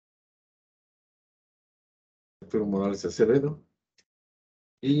Arturo Morales-Acevedo.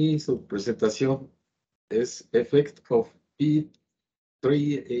 Y su presentación es Effect of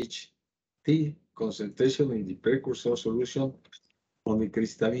P3HT concentration in the precursor solution on the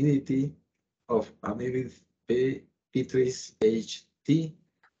crystallinity of annealed P3HT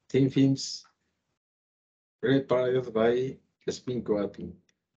thin films prepared by spin coating.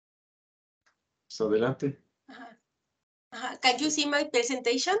 Pues adelante. Can you see my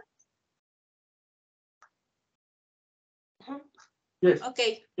presentation? Yes.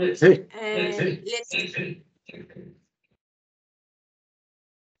 Okay. Yes.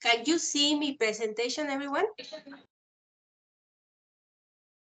 Can you see my presentation, everyone?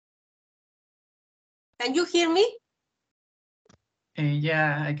 Can you hear me?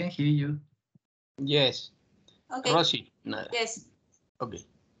 Yeah, I can hear you. Yes. Okay. Rosy. No. Yes. Okay.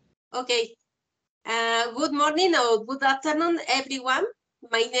 Okay. Good morning or good afternoon, everyone.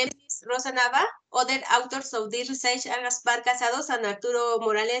 My name is Rosa. Other authors of this research are Gaspar, Casados, and Arturo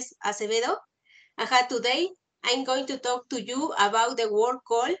Morales-Acevedo. Today, I'm going to talk to you about the work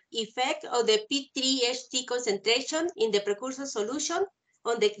called effect of the P3HT concentration in the precursor solution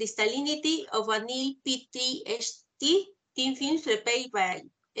on the crystallinity of annealed P3HT thin films prepared by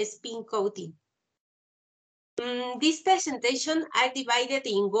spin coating. These presentations are divided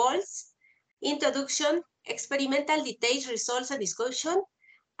in goals, introduction, experimental details, results, and discussion,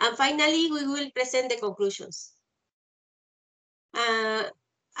 and finally, we will present the conclusions.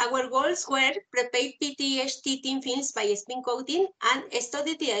 Our goals were prepare P3HT thin films by spin coating and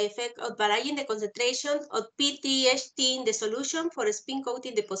study the effect of varying the concentration of P3HT in the solution for spin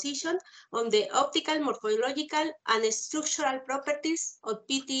coating deposition on the optical, morphological, and structural properties of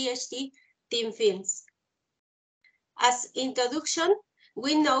P3HT thin films. As introduction,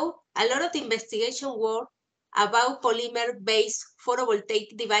 we know a lot of investigation work about polymer-based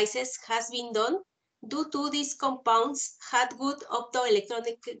photovoltaic devices has been done due to these compounds had good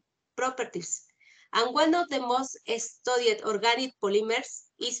optoelectronic properties. And one of the most studied organic polymers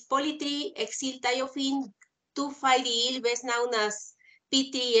is poly-3-ethyl-thiophene 2,5-diol, best known as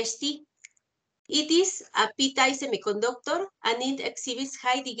P3HT. It is a p-type semiconductor and it exhibits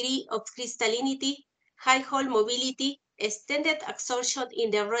high degree of crystallinity, high hole mobility, extended absorption in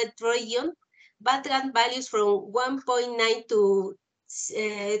the red region, bandgap values from 1.9 to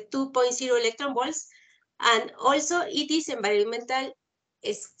 2.0 electron volts, and also it is environmental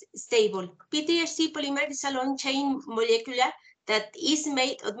stable. P3HT polymer is a long chain molecule that is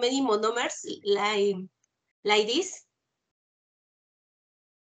made of many monomers like this.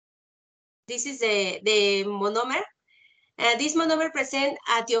 This is the monomer. This monomer presents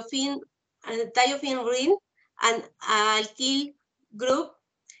a thiophene ring and alkyl group.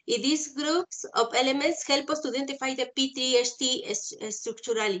 These groups of elements help us to identify the P3HT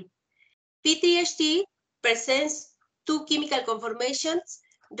structurally. P3HT presents two chemical conformations,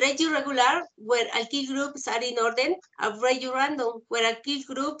 regular, where alkyl groups are in order, and random, where alkyl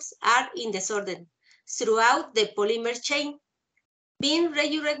groups are in disorder, throughout the polymer chain. Being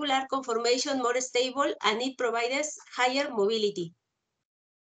regular conformation more stable and it provides higher mobility.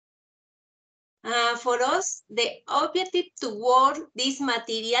 For us, the objective toward this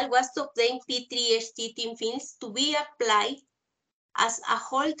material was to obtain P3HT thin films to be applied as a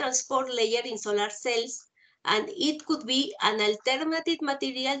whole transport layer in solar cells, and it could be an alternative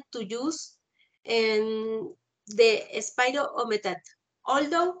material to use in the spirometry.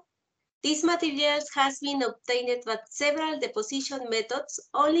 Although this material has been obtained by several deposition methods,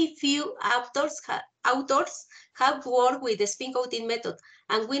 only few authors have worked with the spin coating method,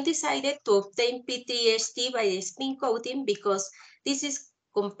 and we decided to obtain P3HT by the spin coating because this is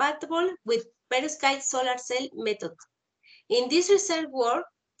compatible with perovskite solar cell method. In this research work,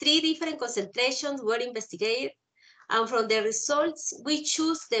 3 different concentrations were investigated, and from the results, we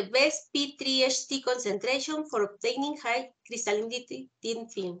choose the best P3HT concentration for obtaining high crystallinity thin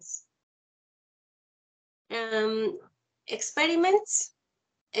films.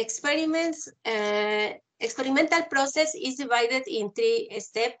 Experimental process is divided in 3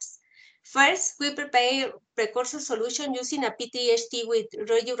 steps. First, we prepare precursor solution using a P3HT with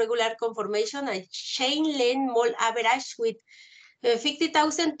regular conformation, a chain length mole average with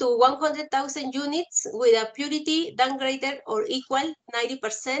 50,000 to 100,000 units with a purity downgraded or equal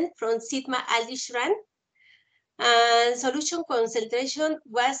 90% from sigma Aldrich rand. Solution concentration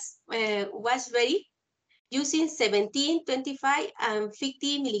was varied using 17, 25, and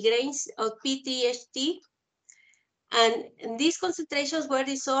 50 milligrams of P3HT. And these concentrations were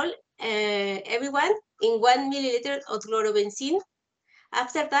dissolved, everyone, in 1 milliliter of chlorobenzene.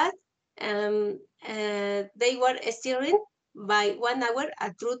 After that, they were stirred by 1 hour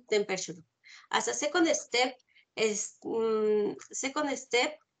at room temperature. As a second step, Second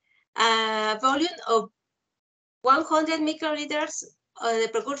step, a volume of 100 microliters the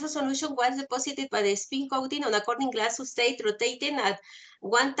precursor solution was deposited by the spin coating on a Corning glass substrate rotating at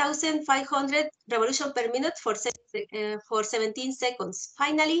 1,500 revolutions per minute for 17 seconds.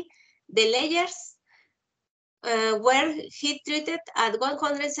 Finally, the layers were heat treated at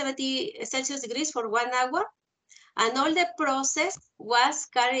 170 Celsius degrees for 1 hour, and all the process was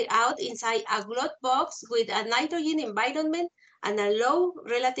carried out inside a glove box with a nitrogen environment and a low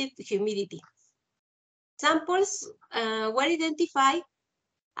relative humidity. Samples were identified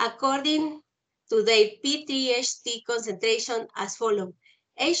according to their P3HT concentration as follows.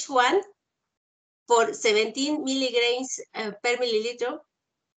 H1 for 17 milligrams per milliliter,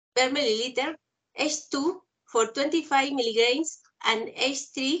 H2 for 25 milligrams, and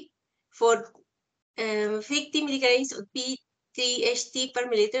H3 for 50 milligrams of P3HT per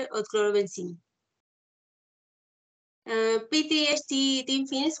milliliter of chlorobenzene. P3HT thin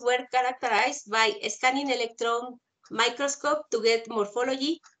films were characterized by scanning electron microscope to get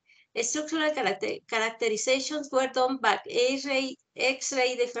morphology. Structural characterizations were done by X-ray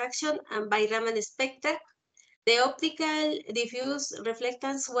diffraction and by Raman spectra. The optical diffuse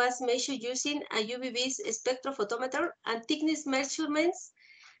reflectance was measured using a UV-Vis spectrophotometer, and thickness measurements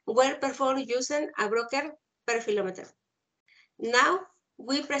were performed using a Broca perfilometer. Now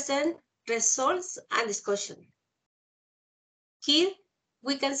we present results and discussion. Here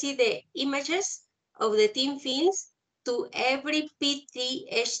we can see the images of the thin films to every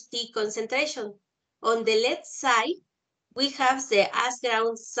P3HT concentration. On the left side, we have the ash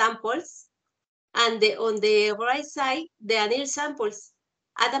ground samples, and on the right side, the annealed samples.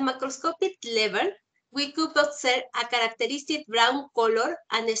 At a macroscopic level, we could observe a characteristic brown color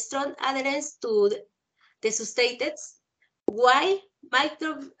and a strong adherence to the substrates, while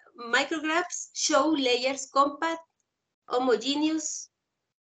micrographs show layers compact, homogeneous,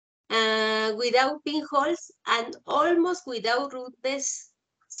 without pinholes, and almost without rootedness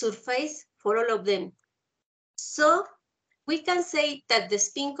surface for all of them. So we can say that the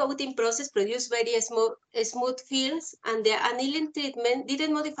spin coating process produced very smooth films, and the annealing treatment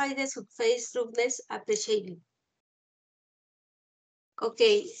didn't modify the surface roughness appreciably.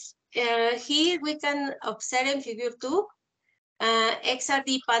 Okay, here we can observe in figure 2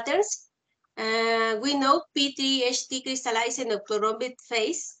 XRD patterns. We know P3HT crystallized in octorhombic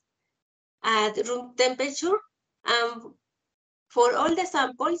phase at room temperature. For all the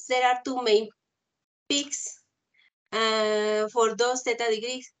samples, there are two main peaks for those theta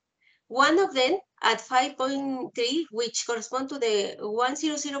degrees. One of them at 5.3, which corresponds to the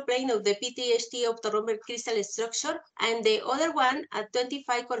 100 plane of the P3HT octorhombic crystal structure, and the other one at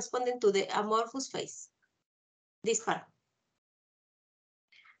 25 corresponding to the amorphous phase, this part.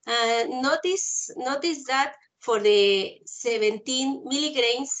 Notice that for the 17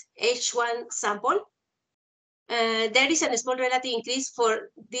 milligrams H1 sample, there is a small relative increase for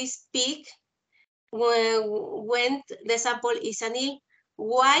this peak when the sample is annealed,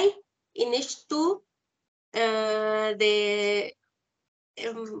 while in H2, the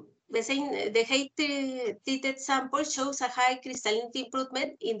heat-treated sample shows a high crystallinity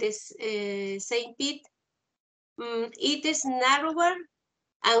improvement in this same pit. It is narrower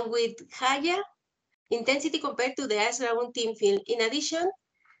and with higher intensity compared to the ash ground thin film. In addition,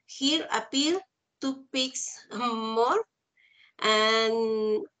 here appear two peaks more,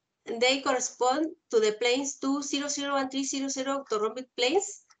 and they correspond to the planes 200 and 300 octorhombic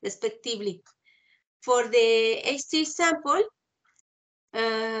planes, respectively. For the H3 sample,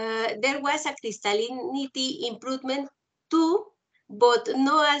 there was a crystallinity improvement too, but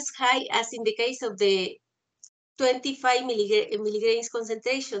not as high as in the case of the 25 milligrams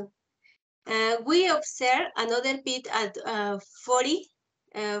concentration. We observe another pit at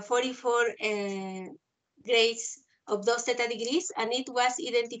 44 grades of those theta degrees, and it was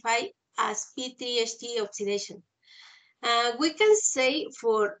identified as P3HT oxidation. We can say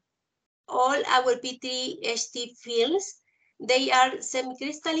for all our P3HT films, they are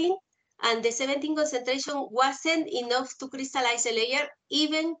semi-crystalline, and the 17 concentration wasn't enough to crystallize a layer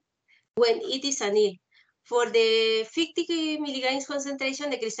even when it is annealed. For the 50 milligrams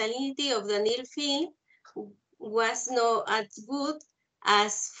concentration, the crystallinity of the annealed film was not as good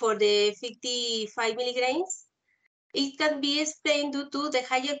as for the 55 milligrams. It can be explained due to the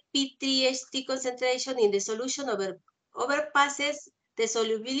higher P3HT concentration in the solution overpasses the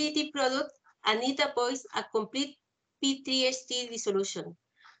solubility product, and it avoids a complete P3HT dissolution.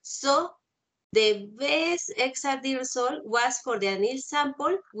 So the best XRD result was for the annealed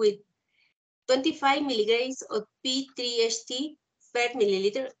sample with 25 milligrams of P3HT per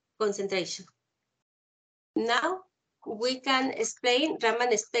milliliter concentration. Now we can explain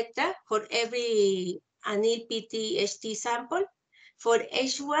Raman spectra for every annealed PTHT sample. For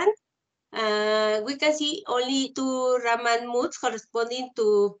H1, we can see only 2 Raman modes corresponding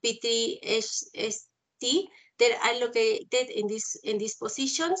to PTHT that are located in these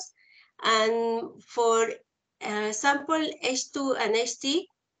positions. And for sample H2 and HT,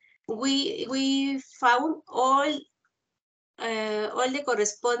 we found all the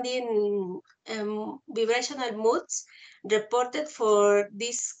corresponding vibrational modes reported for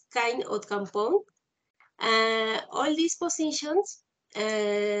this kind of compound. All these positions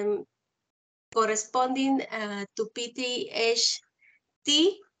corresponding to PTHT,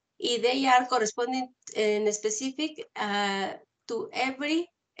 they are corresponding in specific to every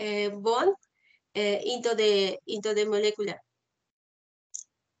bond into the molecular.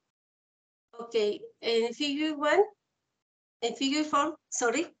 Okay, in figure 4,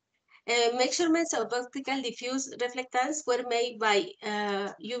 sorry, measurements of optical diffuse reflectance were made by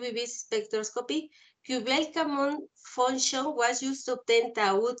UVB spectroscopy. Hubel-Cammon function was used to obtain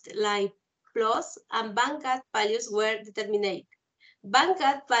tau light plus, and band gap values were determined. Band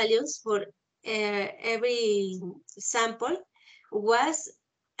gap values for every sample was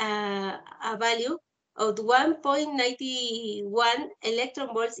a value of 1.91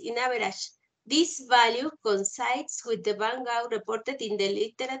 electron volts in average. This value coincides with the band gap reported in the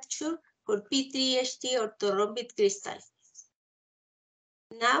literature for PTHT orthorhombic crystals.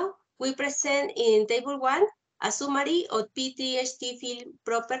 Now we present in table 1 a summary of PTHT field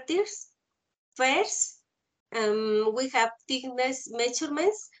properties. First, we have thickness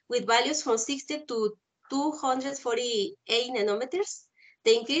measurements with values from 60 to 248 nanometers.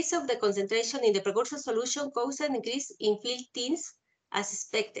 The increase of the concentration in the precursor solution caused an increase in field thickness as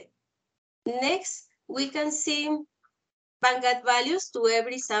expected. Next, we can see band gap values to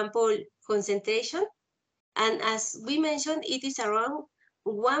every sample concentration. And as we mentioned, it is around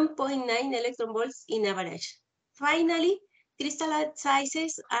 1.9 electron volts in average. Finally, crystalline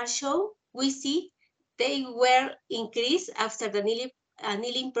sizes are shown. We see they were increased after the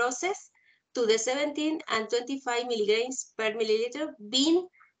annealing process to the 17 and 25 milligrams per milliliter, being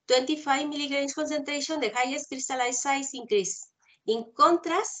 25 milligrams concentration the highest crystalline size increase. In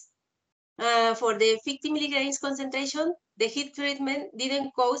contrast, for the 50 milligrams concentration, the heat treatment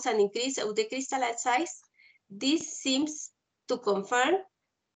didn't cause an increase of the crystalline size. This seems to confirm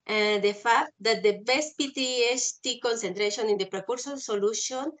the fact that the best PTHT concentration in the precursor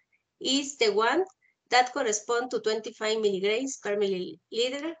solution is the one that corresponds to 25 milligrams per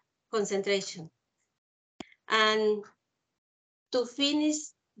milliliter concentration. And to finish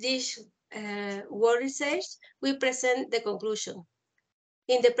this work research, we present the conclusion.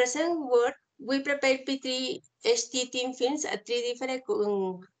 In the present work, we prepared PTHT thin films at 3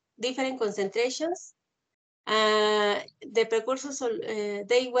 different concentrations. The precursors,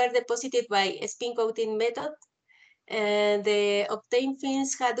 they were deposited by spin coating method. The obtained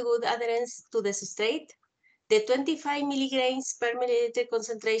films had good adherence to the substrate. The 25 milligrams per milliliter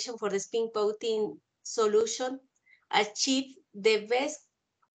concentration for the spin coating solution achieved the best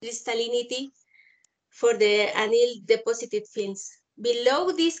crystallinity for the annealed deposited films.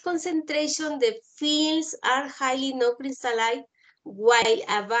 Below this concentration, the films are highly non-crystalline, while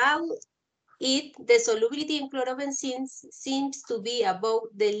above it, the solubility in chlorobenzene seems to be above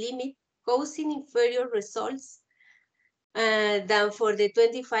the limit, causing inferior results than for the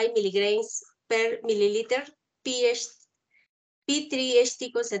 25 milligrams per milliliter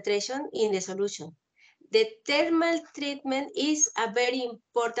P3HT concentration in the solution. The thermal treatment is a very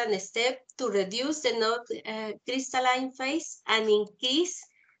important step to reduce the non-crystalline phase and increase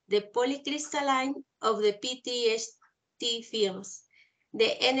the polycrystalline of the PTHT films.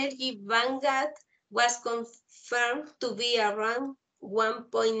 The energy band gap was confirmed to be around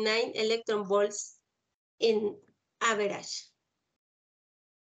 1.9 electron volts in average.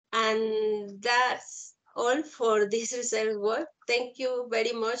 And that's all for this research work. Thank you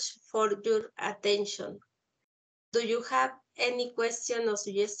very much for your attention. Do you have any questions or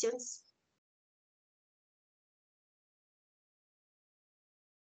suggestions?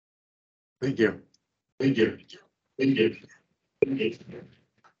 Thank you. Thank you. Thank you. Thank you.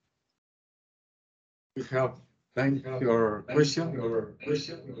 We have time for your question.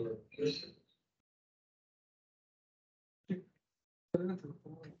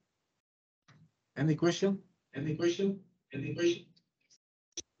 Any question? Any question? Any question?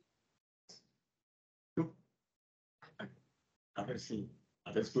 A ver si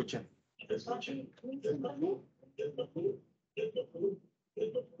te escuchan. Te escuchan.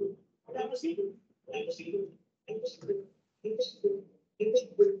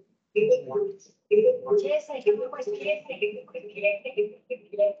 Yes, I have a question.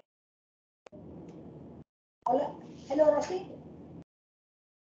 Hello, Rosie.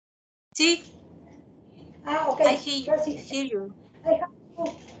 Sí, Okay. I hear you. I have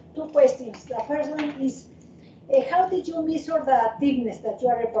two questions. The first one is, how did you measure the thickness that you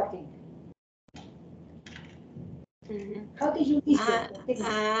are reporting? How did you measure the thickness?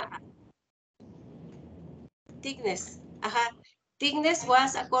 Thickness. Thickness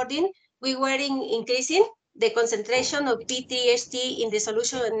was according, we were increasing the concentration of PTHT in the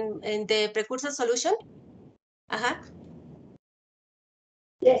solution, in the precursor solution.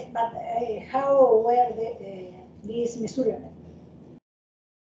 Yes, but how were these measurements?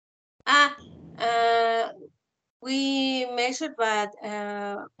 We measured by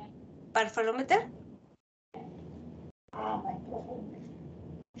performometer. My performometer.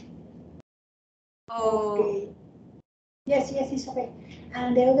 Oh. Okay. Yes, it's okay.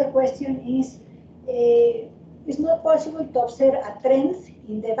 And the other question is, it's not possible to observe a trend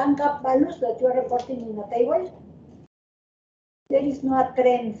in the band gap values that you are reporting in the table? There is no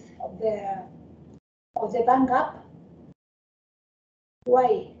trend of the band gap.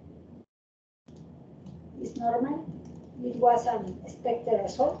 Why? It's normal. It was an expected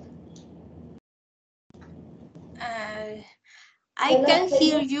result. I can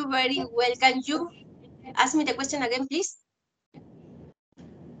hear you very well. Can you ask me the question again, please?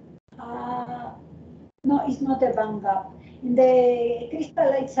 No, it's not a band gap. In the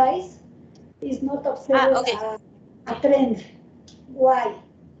crystallite size, it's not observed a trend. Why?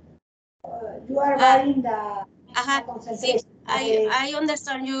 You are varying the concentration. See, I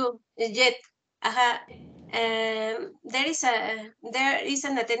understand you yet. There is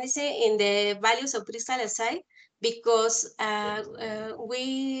an tendency in the values of crystal side because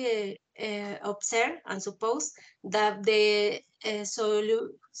we observe and suppose that the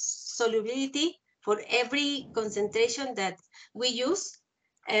solubility for every concentration that we use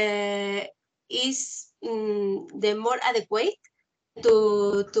is the more adequate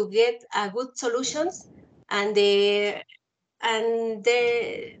to get a good solutions, and there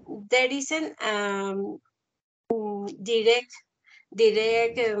isn't direct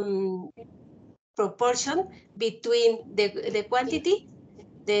proportion between the quantity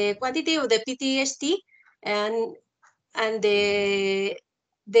of the PTHT and the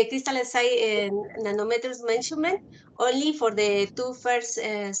crystalline size nanometers measurement only for the two first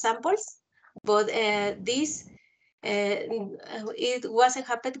samples, but this it wasn't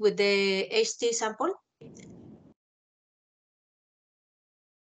happened with the HT sample.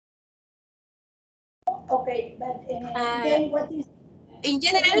 Okay, but then what is? In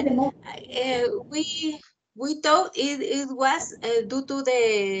general, we thought it was due to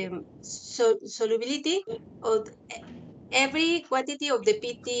the solubility of every quantity of the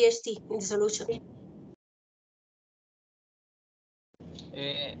PTHT in the solution.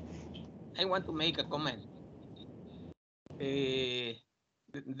 I want to make a comment. There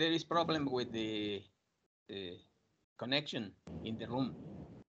is problem with the connection in the room.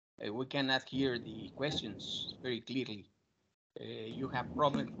 We cannot hear the questions very clearly. You have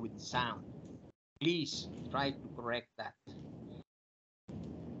problems with sound. Please try to correct that.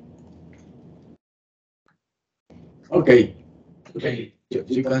 Okay.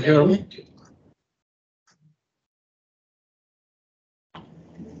 You can hear me?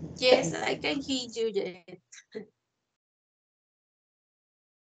 Yes, I can hear you.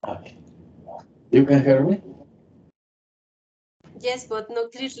 Okay. You can hear me? Yes, but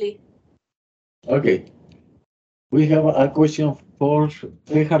not clearly. Okay. We have a question for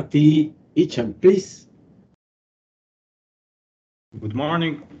T. Ichan, please. Good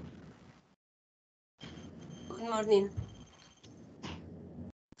morning. Good morning.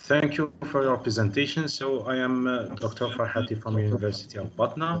 Thank you for your presentation. So I am Dr. Farhati from University of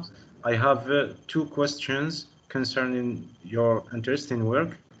Patna. I have two questions concerning your interesting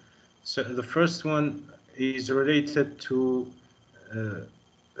work. So the first one is related to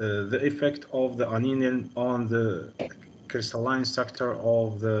the effect of the annealing on the crystalline structure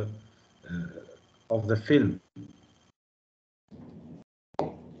of the film.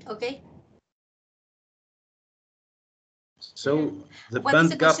 Okay. So the what band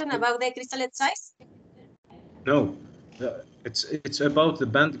is the gap, question about the crystalline size? No, it's about the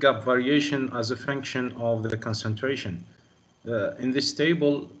band gap variation as a function of the concentration. In this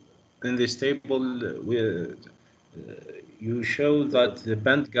table, you show that the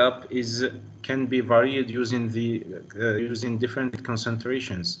band gap can be varied using different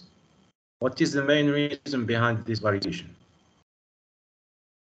concentrations. What is the main reason behind this variation?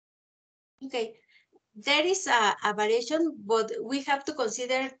 Okay, there is a variation, but we have to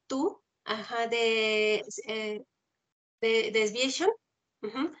consider two the deviation.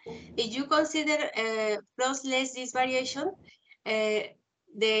 If you consider plus less this variation,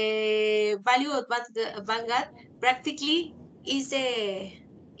 the value of vanguard practically is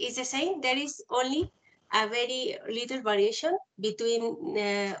the same. There is only a very little variation between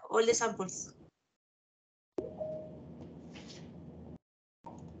all the samples.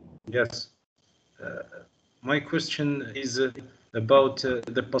 Yes. My question is about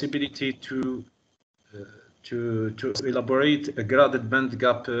the possibility to elaborate a graded band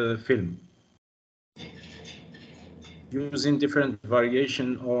gap film using different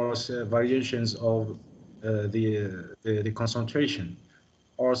variation or variations of the concentration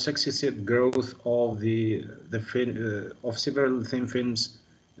or successive growth of the film of several thin films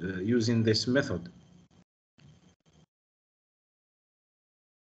using this method.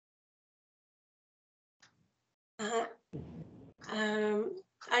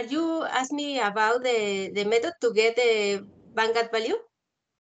 Are you asking me about the method to get the vanguard value?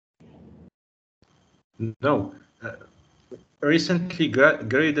 No. Recently,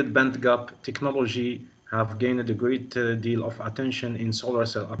 graded band gap technology have gained a great deal of attention in solar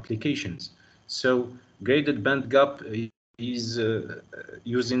cell applications. So, graded band gap is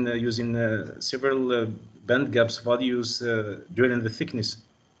using several band gaps values during the thickness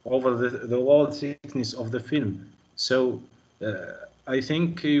over the wall thickness of the film. So, I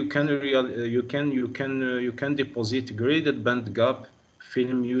think you can deposit graded band gap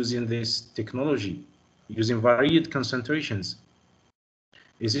film using this technology, using varied concentrations.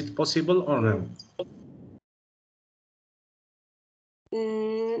 Is it possible or no?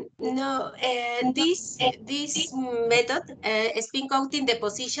 No, this method, spin counting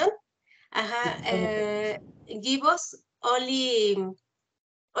deposition, give us only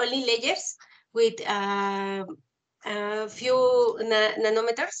layers with a few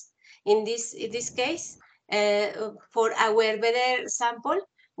nanometers. In this case, for our better sample,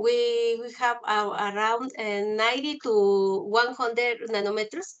 we have around 90 to 100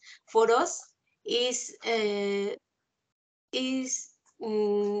 nanometers. For us, is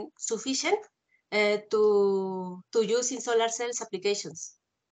sufficient to use in solar cells applications.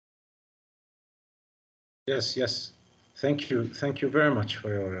 Yes. Thank you very much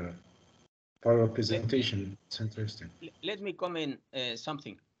for your presentation. It's interesting. Let me comment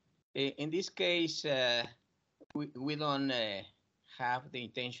something. In this case, we don't have the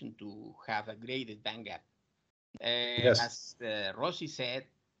intention to have a graded band gap. Yes. As Rosie said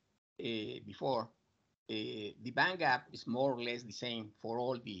before, the band gap is more or less the same for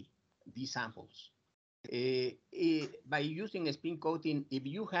all these samples. By using a spin coating, if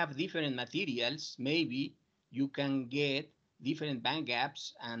you have different materials, maybe you can get different band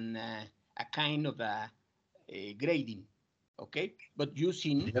gaps and a kind of a grading, okay? But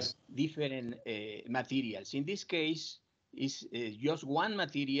using different materials. In this case, it's just one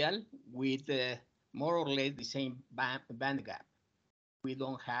material with more or less the same band gap. We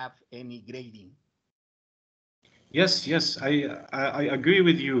don't have any grading. Yes, I agree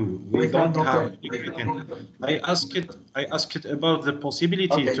with you. We don't have grading. I asked it about the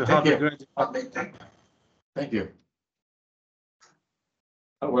possibility to have a graded. Thank you.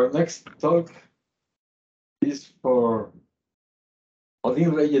 Our next talk is for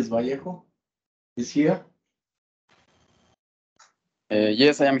Odín Reyes Vallejo. Is here?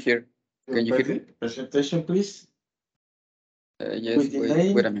 Yes, I am here. Can you hear me? Presentation, please. Yes, With the wait a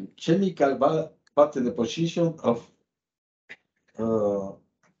name minute. chemical pattern deposition of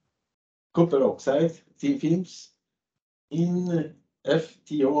copper oxide thin films in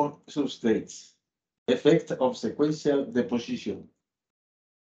FTO substrates. Effect of sequential deposition.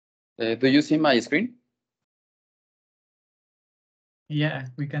 Do you see my screen? Yeah,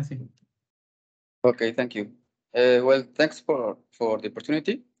 we can see. Okay, thank you. Well, thanks for the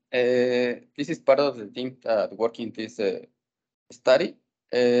opportunity. This is part of the team that working this study.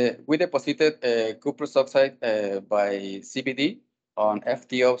 We deposited cuprous oxide by CVD on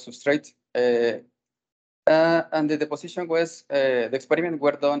FTO substrate. And the deposition was, the experiment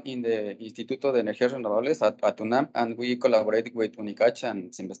were done in the Instituto de Energías Renovables at UNAM, and we collaborated with Unicach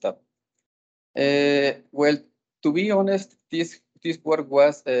and Simvestab. Well, to be honest, this work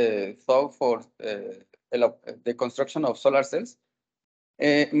was thought for the construction of solar cells,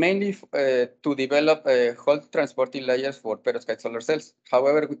 mainly to develop whole transporting layers for perovskite solar cells.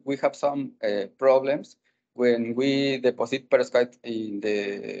 However, we have some problems when we deposit perovskite in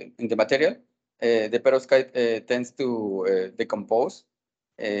the material. The perovskite tends to decompose.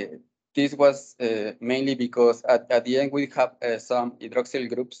 This was mainly because at the end we have some hydroxyl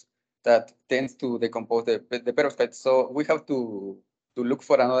groups that tends to decompose the perovskite. So we have to look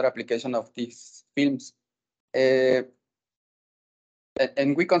for another application of these films. And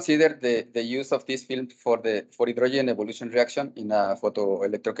we consider the use of this film for hydrogen evolution reaction in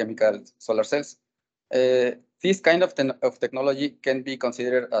photoelectrochemical solar cells. This kind of technology can be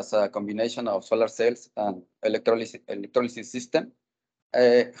considered as a combination of solar cells and electrolysis system.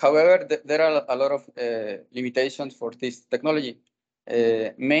 However, there are a lot of limitations for this technology,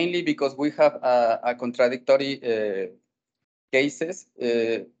 mainly because we have a contradictory cases,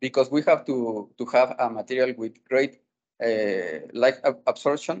 because we have to have a material with great light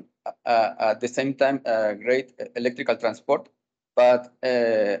absorption, at the same time great electrical transport, but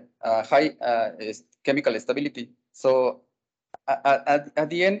high chemical stability. So at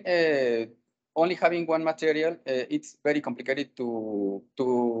the end, only having one material, it's very complicated to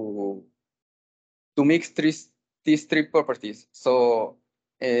mix these three properties. So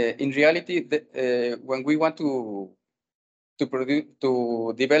in reality, when we want to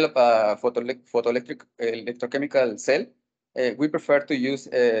develop a electrochemical cell, we prefer to use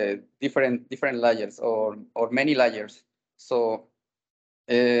different layers or many layers. So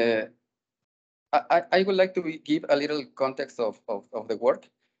I would like to give a little context of the work.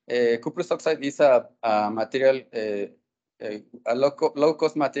 Cuprous oxide is a material, a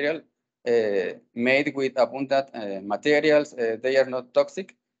low-cost material made with abundant materials. They are not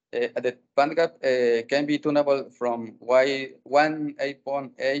toxic. The band gap can be tunable from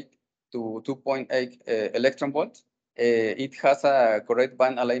 1.8 to 2.8 electron volts. It has a correct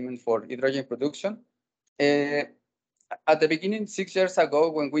band alignment for hydrogen production. At the beginning, 6 years ago,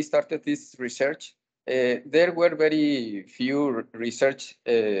 when we started this research, there were very few research.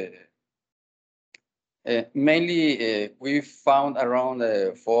 Mainly, we found around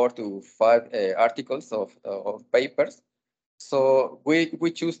 4 to 5 articles of papers. So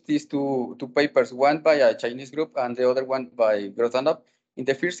we choose these two papers, one by a Chinese group and the other one by Grozanov. In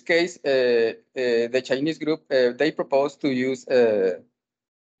the first case, the Chinese group, they proposed to use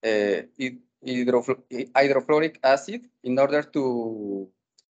hydrofluoric acid in order to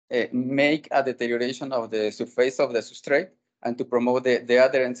make a deterioration of the surface of the substrate and to promote the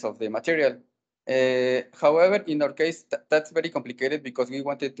adherence of the material. However, in our case, that's very complicated because we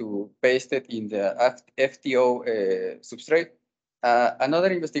wanted to paste it in the FTO substrate.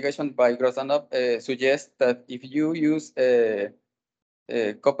 Another investigation by Grozanov suggests that if you use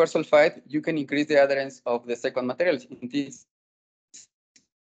copper sulfide, you can increase the adherence of the second materials. In this,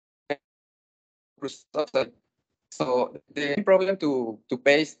 so the problem to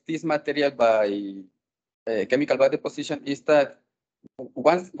paste this material by chemical bond deposition is that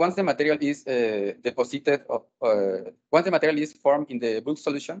once the material is deposited, once the material is formed in the bulk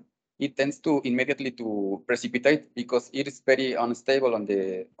solution, it tends to immediately to precipitate because it is very unstable on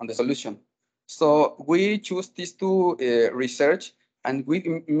the solution. So we choose these two research, and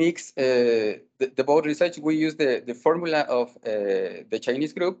we mix the both research. We use the formula of the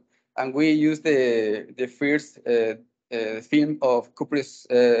Chinese group, and we use the first film of copper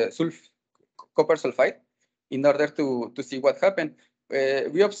sulfide in order to see what happened.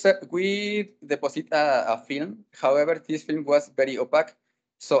 We deposit a film. However, this film was very opaque.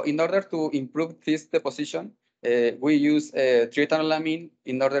 So in order to improve this deposition, we use triethanolamine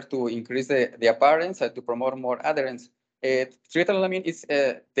in order to increase the appearance and to promote more adherence. Triethanolamine is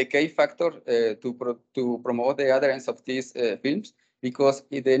the key factor to promote the adherence of these films, because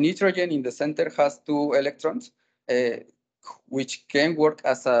the nitrogen in the center has 2 electrons, which can work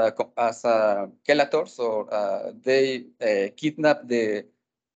as a chelators, or they kidnap the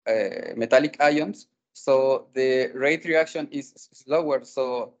metallic ions. So the rate reaction is slower.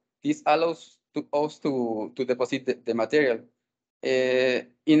 So this allows us to deposit the material.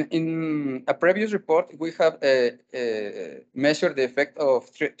 In a previous report, we have measured the effect of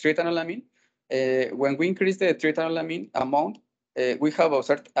triethanolamine. When we increase the triethanolamine amount, we have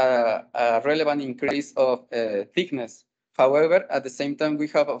observed a relevant increase of thickness. However, at the same time, we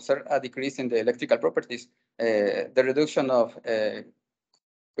have observed a decrease in the electrical properties, the reduction of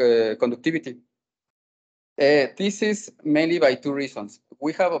conductivity. This is mainly by 2 reasons.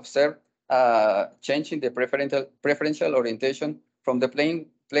 We have observed a change in the preferential orientation from the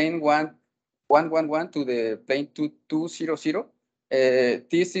plane 111 to the plane 2200.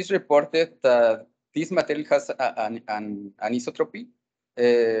 This is reported that this material has an anisotropy,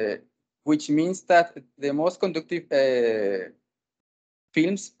 which means that the most conductive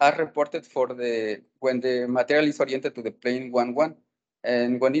films are reported when the material is oriented to the plane 11,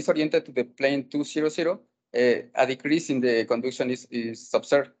 and when it's oriented to the plane 200, a decrease in the conduction is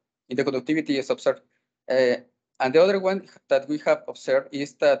observed, in the conductivity is observed. And the other one that we have observed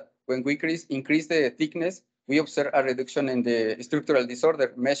is that when we increase the thickness, we observe a reduction in the structural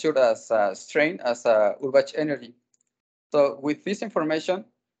disorder measured as a strain, as a Urbach energy. So with this information,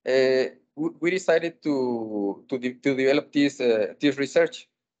 we decided to develop this research,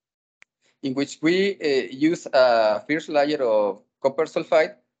 in which we use a first layer of copper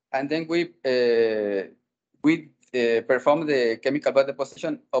sulfide, and then we perform the chemical bath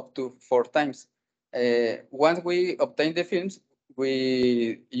deposition up to 4 times. Once we obtain the films,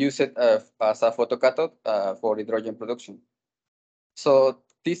 we use it as a photocathode for hydrogen production. So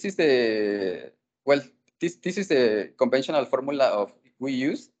this is the, well, this is the conventional formula of we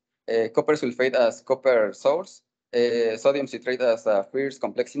use copper sulfate as copper source, sodium citrate as a first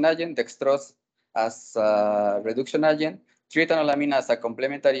complexing agent, dextrose as a reduction agent, triethanolamine as a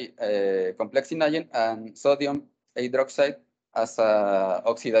complementary complexing agent, and sodium hydroxide as a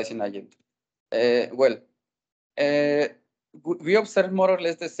oxidizing agent. We observe more or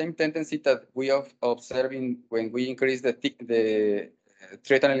less the same tendency that we are observing when we increase the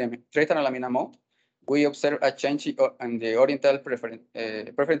triethanolamine amount. We observe a change in the oriental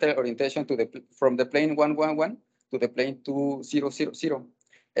preferential orientation to from the plane 111 to the plane 2000,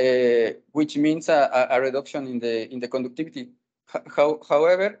 which means a reduction in the conductivity.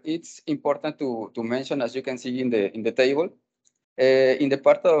 However, it's important to mention, as you can see in the table, in the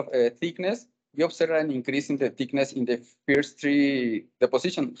part of thickness, we observe an increase in the thickness in the first 3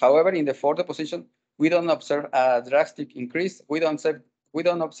 depositions. However, in the 4th deposition, we don't observe a drastic increase. We don't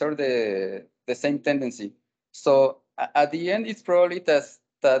observe the same tendency. So at the end, it's probably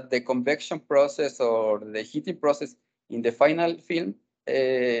that the convection process or the heating process in the final film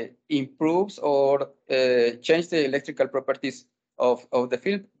improves or change the electrical properties of the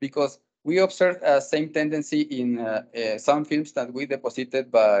film, because we observed a same tendency in some films that we deposited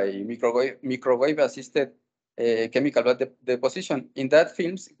by microwave-assisted chemical bath deposition. In that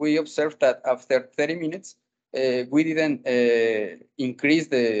films, we observed that after 30 minutes, we didn't increase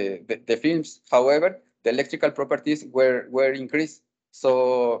the films. However, the electrical properties were increased.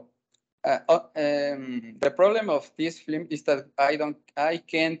 So the problem of this film is that I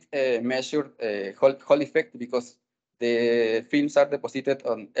can't measure Hall effect, because the films are deposited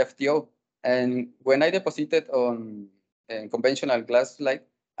on FTO, and when I deposited on conventional glass slide,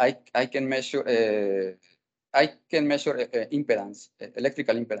 I can measure impedance,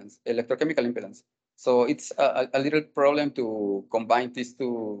 electrical impedance, electrochemical impedance. So it's a little problem to combine these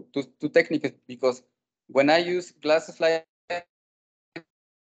two techniques, because when I use glass slide,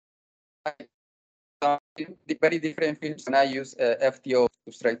 very different films when I use FTO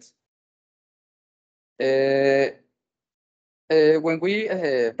substrates. When we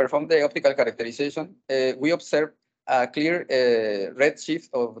perform the optical characterization, we observe a clear red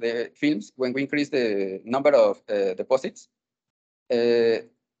shift of the films when we increase the number of deposits.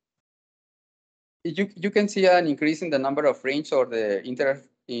 You can see an increase in the number of rings or the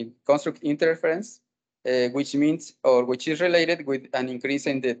construct interference, which means, or which is related with an increase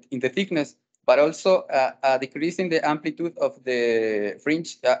in the thickness, but also a decrease in the amplitude of the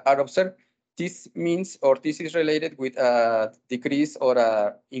fringe are observed. This means, or this is related with a decrease or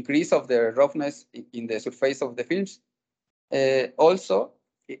a increase of the roughness in the surface of the films. Also,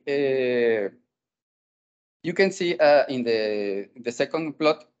 you can see in the second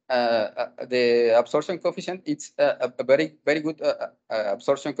plot, the absorption coefficient. It's a very good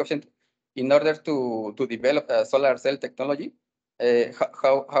absorption coefficient in order to develop a solar cell technology.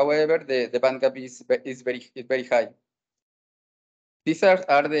 However, the band gap is very high. These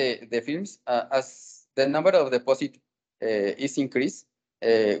are the films. As the number of deposit is increased,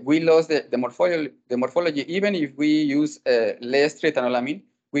 we lost the morphology. Even if we use less triethanolamine,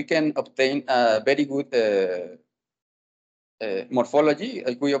 we can obtain a very good morphology.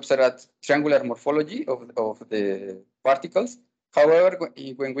 We observe a triangular morphology of the particles. However,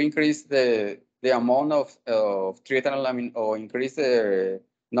 when we increase the amount of triethanolamine or increase the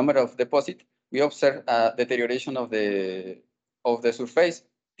number of deposit, we observe a deterioration of the surface.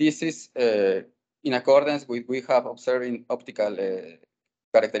 This is in accordance with we have observed in optical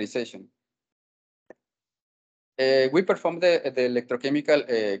characterization. We perform the electrochemical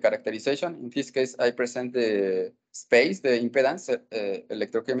characterization. In this case, I present the space, the impedance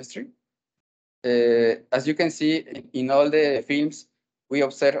electrochemistry. As you can see, in all the films, we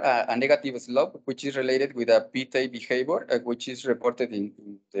observe a negative slope, which is related with a PTA behavior, which is reported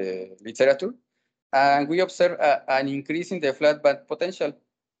in the literature. And we observe an increase in the flat band potential.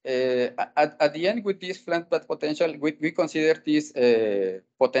 At the end, with this flat band potential, we consider this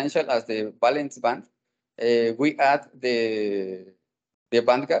potential as the valence band. We add the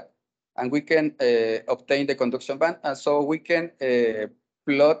band gap, and we can obtain the conduction band. And so we can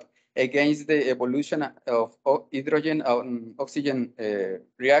plot against the evolution of hydrogen oxygen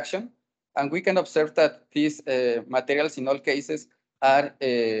reaction. And we can observe that these materials in all cases are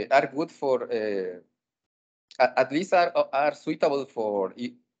good for, at least are suitable for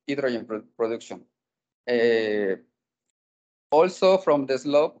hydrogen production. Also from the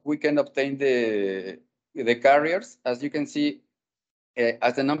slope, we can obtain the carriers. As you can see,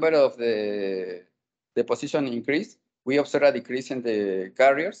 as the number of the deposition increase, we observe a decrease in the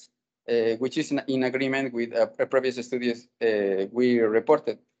carriers, which is in agreement with previous studies we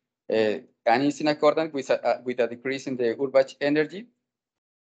reported. And it's in accordance with a decrease in the Urbach energy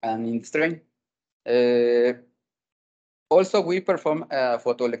and in strain. Also, we perform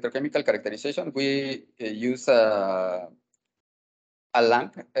photoelectrochemical characterization. We use a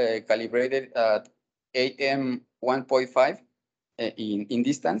lamp calibrated at AM 1.5 in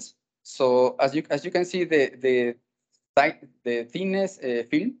distance. So as you can see, the thinnest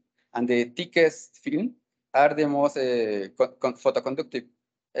film and the thickest film are the most photoconductive.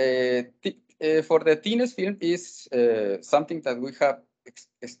 For the thinnest film is something that we have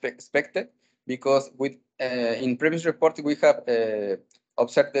expected, because with in previous report we have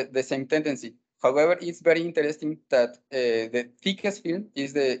observed the same tendency. However, it's very interesting that the thickest film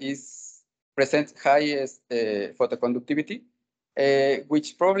presents highest photoconductivity,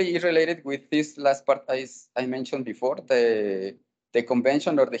 which probably is related with this last part I mentioned before, the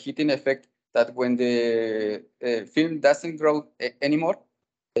convention or the heating effect, that when the film doesn't grow anymore,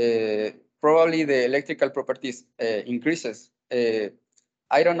 probably the electrical properties increases.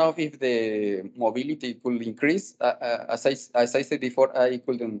 I don't know if the mobility could increase. As I said before, I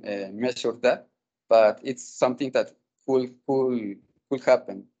couldn't measure that, but it's something that could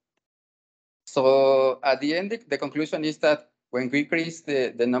happen. So at the end, the conclusion is that when we increase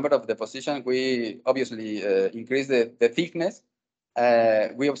the number of deposition, we obviously increase the thickness.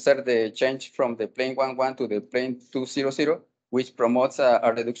 We observe the change from the plane 1,1 to the plane 2,0,0, which promotes a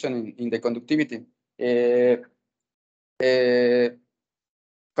reduction in the conductivity.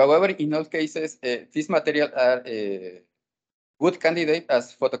 However, in all cases, these materials are good candidates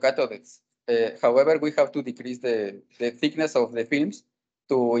as photocathodes. However, we have to decrease the thickness of the films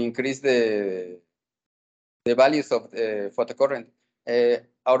to increase the values of the photocurrent.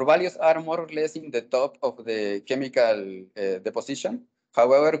 Our values are more or less in the top of the chemical deposition.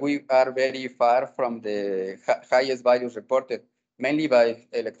 However, we are very far from the highest values reported, mainly by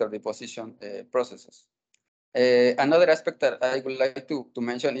electrodeposition processes. Another aspect that I would like to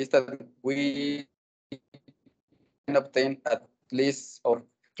mention is that we can obtain at least or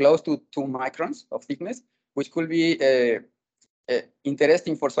close to 2 microns of thickness, which could be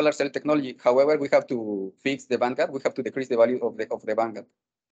interesting for solar cell technology. However, we have to fix the bandgap. We have to decrease the value of the bandgap.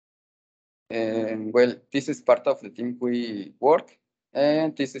 And well, this is part of the team we work,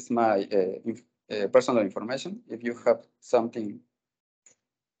 and this is my personal information. If you have something,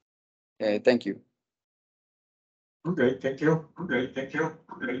 thank you. Okay, thank you. Okay, thank you.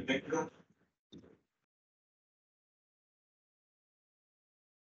 Okay, thank you.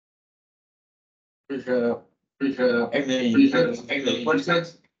 Any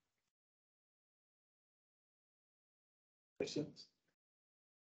questions? Questions?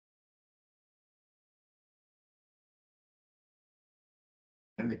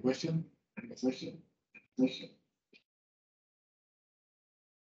 Any question? Any question? Question?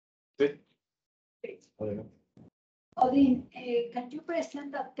 Sí. Odín, can you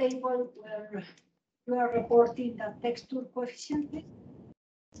present a table where you are reporting the texture coefficient, please?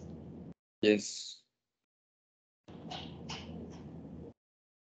 Yes.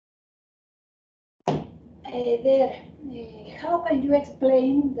 How can you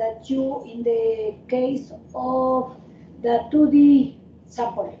explain that you, in the case of the 2D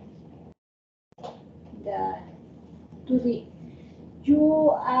sample, the 2D,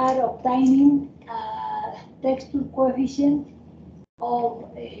 you are obtaining a texture coefficient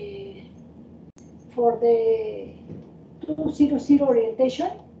of for the 200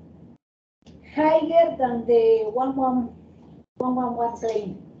 orientation higher than the 111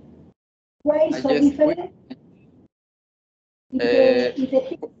 plane? Why so Yes,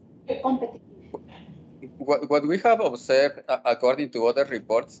 different? What we have observed, according to other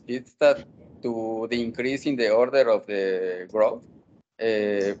reports, is that the increase in the order of the growth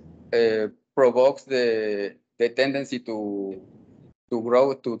provokes the tendency to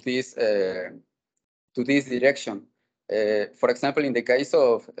grow to this direction. For example, in the case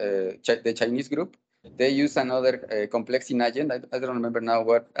of the Chinese group, they use another complexing agent. I don't remember now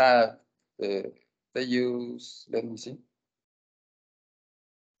what they use. Let me see.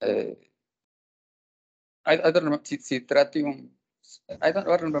 I don't remember, citratium I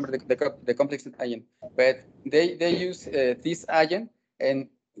don't remember the complex agent, but they use this agent, and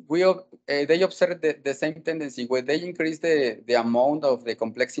they observe the same tendency. When they increase the amount of the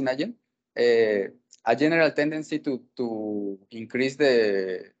complexing agent, a general tendency to increase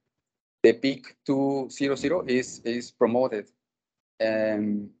the peak to 0, is promoted.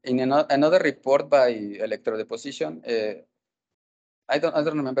 In another report by electrodeposition, I don't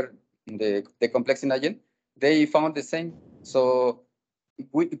remember the complexing agent, they found the same. So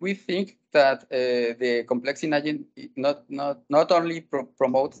we think that the complexing agent not only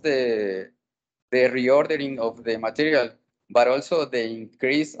promotes the reordering of the material, but also the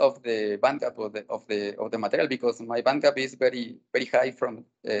increase of the bandgap of the material, because my bandgap is very high from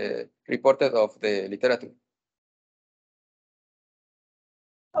reported of the literature.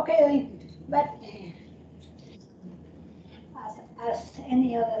 Okay, but as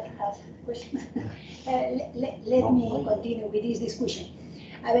any other has questions, let me continue with this discussion.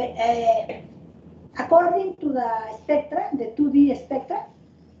 According to the spectra, the 2D spectra,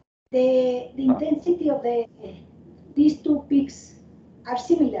 the intensity of these two peaks are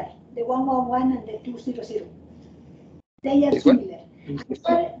similar, the 111 and the 200. They are similar.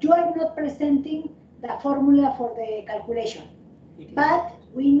 You are not presenting the formula for the calculation, but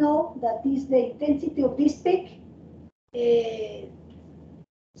we know that is the intensity of this peak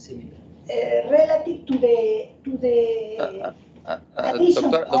relative to the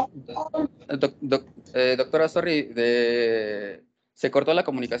addition Doctora, sorry, se cortó la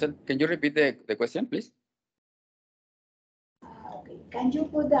comunicación. Can you repeat the question, please? Okay. Can you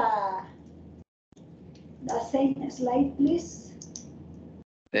put the same slide, please?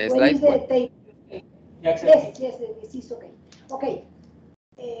 The Where slide. is the tape? Yes, this is okay. Okay.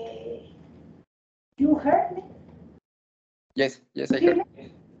 You heard me? Yes, I heard.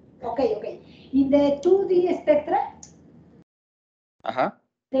 Okay. In the 2D spectra,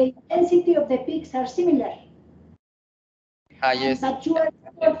 the intensity of the peaks are similar. Yes. But you are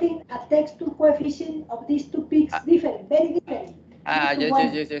reporting a texture coefficient of these two peaks different, very different.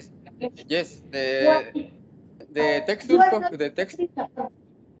 Yes.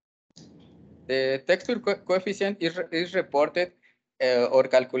 The texture coefficient is reported or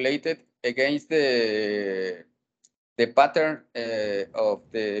calculated against the pattern of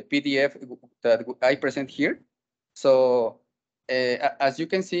the PDF that I present here. So as you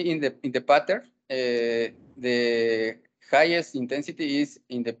can see in the pattern, the highest intensity is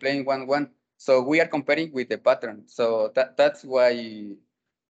in the plane 1-1. So we are comparing with the pattern. So that's why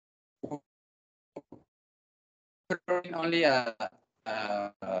only a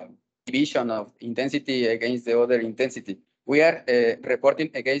division of intensity against the other intensity. We are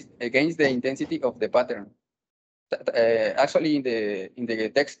reporting against the intensity of the pattern. Actually, in the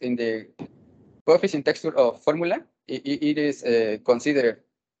coefficient texture of formula, it is considered.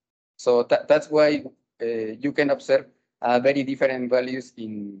 So that's why you can observe very different values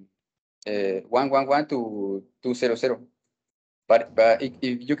in 111 to 200. But if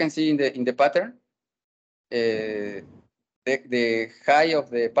you can see in the pattern, the high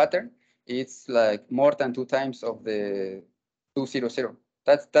of the pattern, it's like more than 2 times of the 200.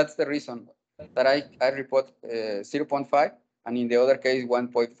 That's the reason that I report 0.5, and in the other case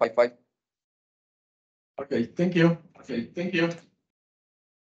 1.55. Okay, thank you.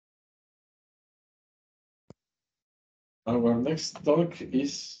 Our next talk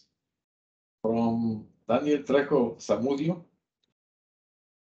is from Daniel Trejo-Zamudio,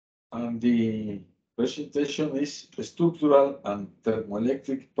 and the presentation is structural and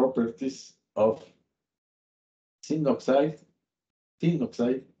thermoelectric properties of tin oxide,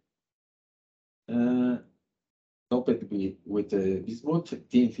 topped with bismuth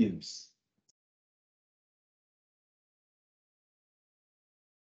tin films.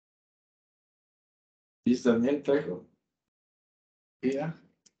 Is Daniel Trejo here?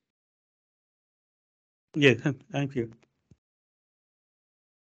 Yes, I'm here.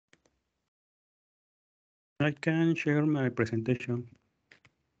 I can share my presentation.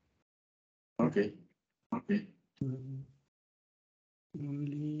 Okay.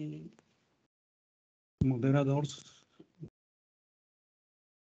 Only moderators.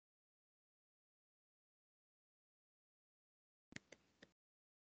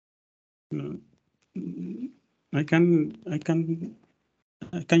 I can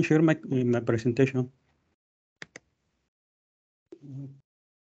share my presentation.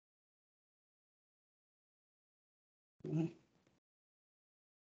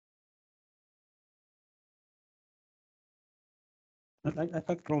 I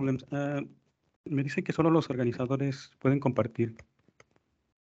have problems. Me dice que solo los organizadores pueden compartir.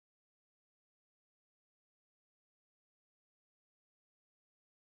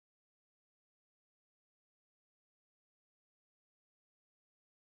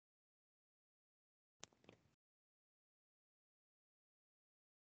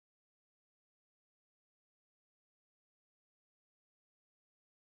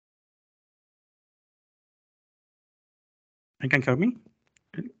 I can hear me?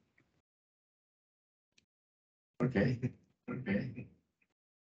 Okay. Okay.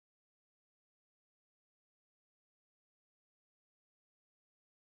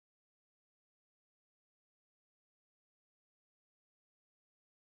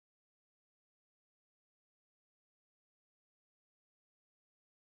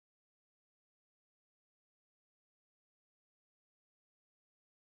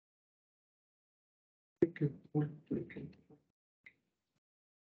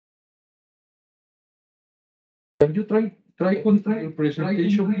 Can you try your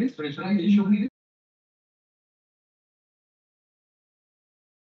presentation, please?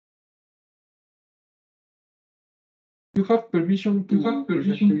 You have permission to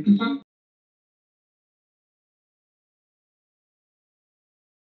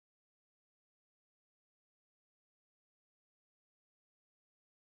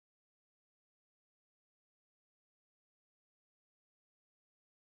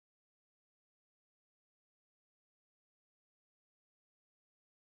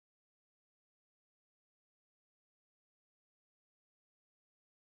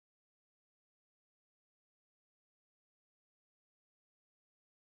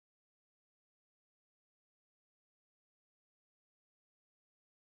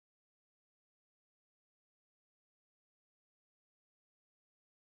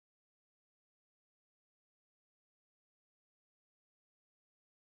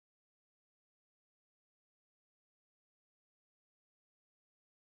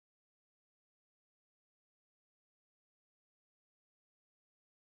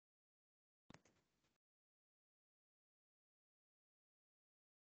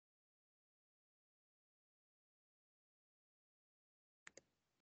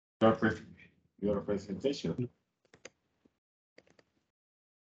your presentation.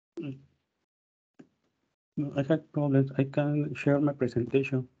 No, I had problems. I can share my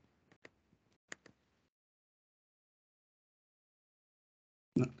presentation.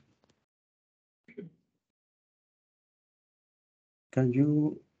 No. Can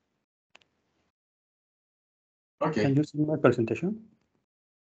you Okay, see my presentation?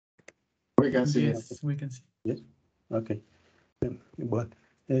 we can see it. Yes, we can see. Yes. Okay. Well,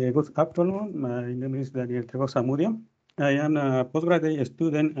 good afternoon. My name is Daniel Trejo-Zamudio. I am a postgraduate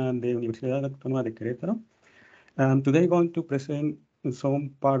student at the Universidad Autónoma de Querétaro. And today I'm going to present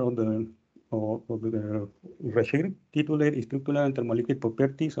some part of the research titled Structural and Thermoelectric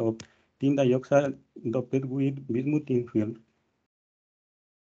Properties of Tin Dioxide Doped with Bismuth Tin Film.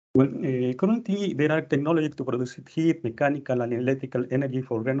 Well, currently there are technologies to produce heat, mechanical, and electrical energy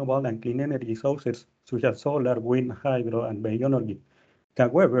for renewable and clean energy sources such as solar, wind, hydro, and bioenergy.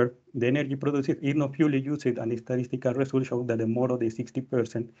 However, the energy produced is not fully used, and statistical results show that more than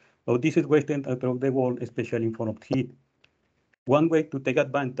 60% of this is wasted across the world, especially in form of heat. One way to take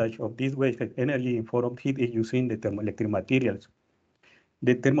advantage of this wasted energy in form of heat is using the thermoelectric materials.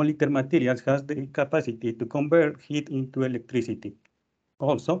 The thermoelectric materials has the capacity to convert heat into electricity.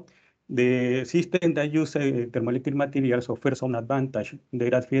 Also, the system that uses thermoelectric materials offers some advantage.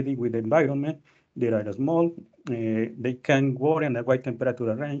 They are friendly with the environment, they are small, they can work in a wide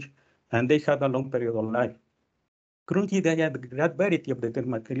temperature range, and they have a long period of life. Currently, there are a great variety of the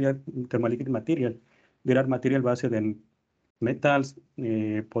thermoelectric material. There are materials based on metals,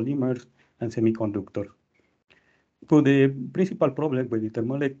 polymers, and semiconductors. So the principal problem with the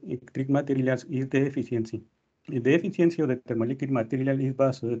thermoelectric materials is the efficiency. The efficiency of the thermoelectric material is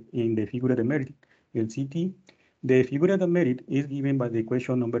based in the figure of merit, LCT. The figure of merit is given by the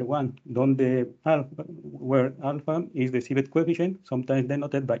equation number 1, donde alpha, where alpha is the Seebeck coefficient, sometimes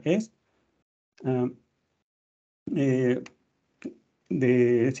denoted by S. The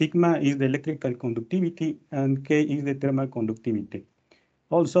sigma is the electrical conductivity, and K is the thermal conductivity.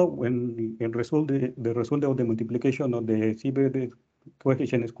 Also, when the result of the multiplication of the Seebeck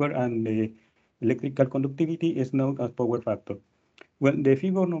coefficient square and the electrical conductivity is known as power factor. Well, the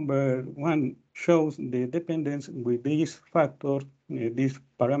figure number 1 shows the dependence with these factors, these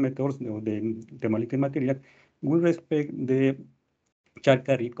parameters of the thermoelectric material with respect to the charge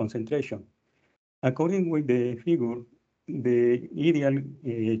carrier concentration. According with the figure, the ideal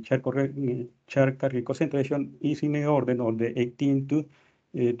charge carrier concentration is in the order of the 18 to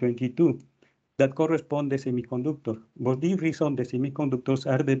 22. That correspond to semiconductor. For this reason, the semiconductors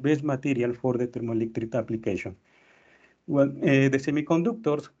are the best material for the thermoelectric application. Well, the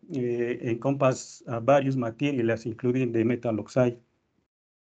semiconductors encompass various materials, including the metal oxide.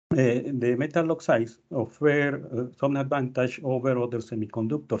 The metal oxides offer some advantage over other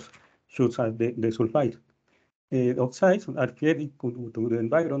semiconductors, such as the sulfides. Oxides are friendly to the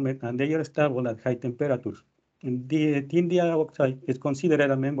environment, and they are stable at high temperatures. The tin dioxide is considered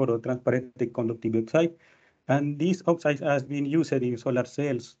a member of transparent conductive oxide, and this oxide has been used in solar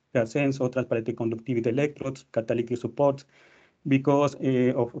cells, sense of transparent conductivity electrodes, catalytic supports, because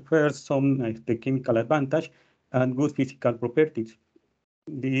of first some the chemical advantage and good physical properties.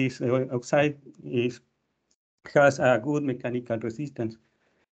 This oxide has a good mechanical resistance.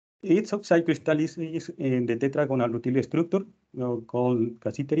 Its oxide crystallizes in the tetragonal rutyl structure called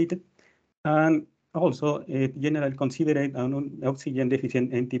cassiterated, and also generally considered an oxygen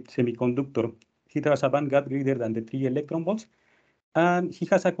deficient empty semiconductor. It has a band gap greater than the 3 electron volts, and he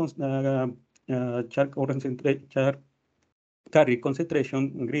has a charge carrier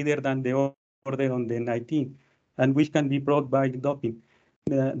concentration greater than the order on the 19, and which can be brought by doping.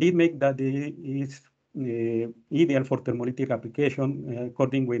 This makes that it is ideal for thermolytic application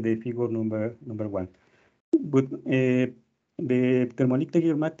according with the figure number 1. But the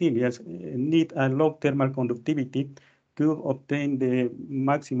thermolytic materials need a low thermal conductivity to obtain the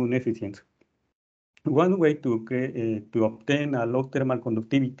maximum efficiency. One way to obtain a low thermal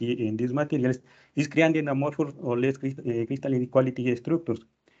conductivity in these materials is creating amorphous or less crystalline quality structures.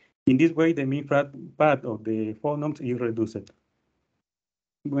 In this way, the mean path of the phonons is reduced.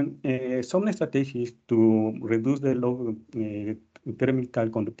 When some strategies to reduce the low thermal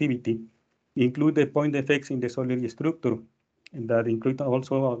conductivity include the point effects in the solid structure, and that include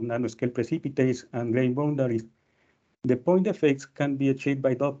also nanoscale precipitates and grain boundaries. The point effects can be achieved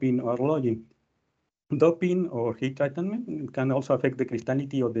by doping or logging. Doping or heat treatment can also affect the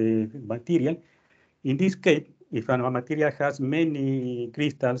crystallinity of the material. In this case, if a material has many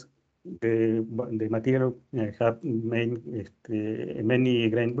crystals, the material have many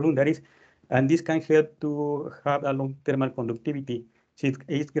grain boundaries, and this can help to have a long thermal conductivity, since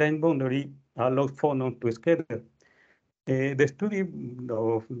each grain boundary allows phonon to scatter. The study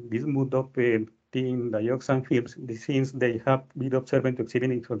of this mode of tin dioxide films, since they have been observed to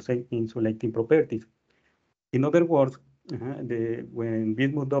exhibit insulating properties. In other words, when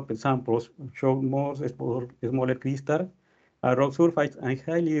bismuth doped samples show more smaller crystals, a rock surface and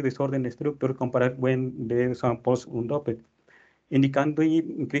highly disordered structure compared when the samples undoped,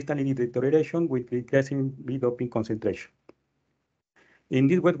 indicating crystalline deterioration with decreasing B-doping concentration. In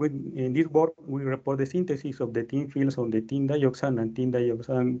this work, we report the synthesis of the tin fields on the tin dioxide and tin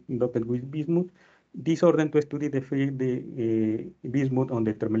dioxide doped with bismuth. This ordered to study the bismuth on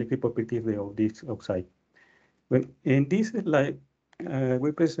the thermoelectric properties of this oxide. Well, in this slide,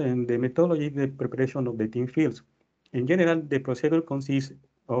 we present the methodology of the preparation of the tin fields. In general, the procedure consists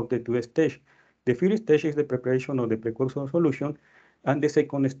of the 2 stages. The first stage is the preparation of the precursor solution, and the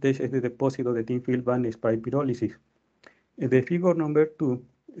second stage is the deposit of the tin field by spray pyrolysis. The figure number 2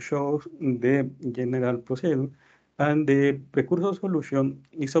 shows the general procedure, and the precursor solution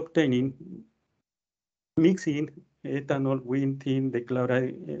is obtaining mixing ethanol with tin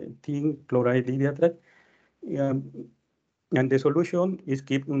chloride hydride. And the solution is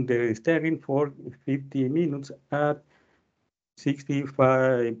kept on the stirring for 50 minutes at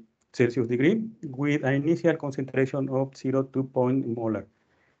 65 Celsius degree with an initial concentration of 0.2 molar.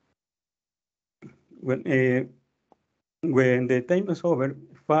 When the time is over,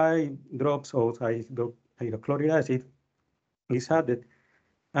 5 drops of hydrochloric acid is added,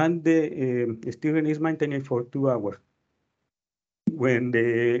 and the stirring is maintained for 2 hours. When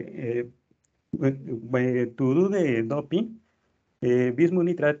to do the doping, bismuth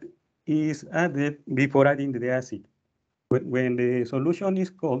nitrate is added before adding the acid. When the solution is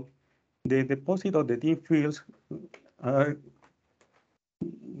cold, the deposit of the tin fields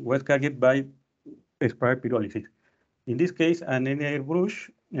was carried by spray pyrolysis. In this case, an annealed brush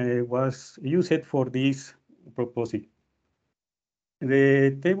was used for this purpose.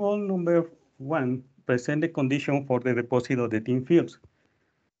 The table number 1 presents the condition for the deposit of the tin fields.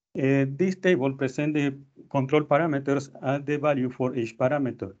 This table presents the control parameters and the value for each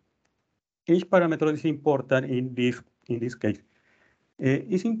parameter. Each parameter is important in this case.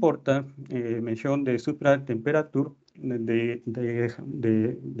 It's important mention the substrate temperature.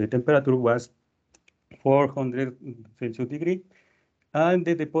 The temperature was 400 Celsius degree, and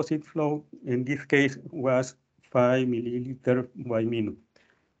the deposit flow in this case was 5 milliliters by minute.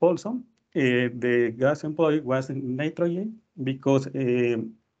 Also, the gas employed was nitrogen because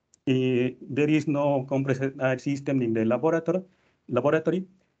there is no compressed air system in the laboratory,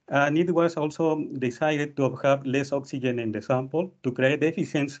 and it was also decided to have less oxygen in the sample to create the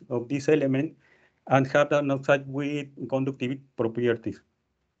efficiency of this element and have an oxide with conductivity properties.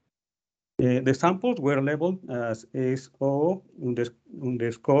 The samples were labeled as SO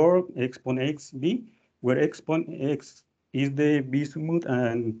underscore exponent XB, where exponent X is the bismuth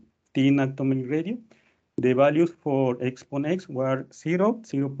and tin atomic radio, The values for exponent x were 0,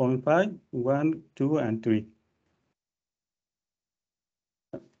 0.5, 1, 2, and 3.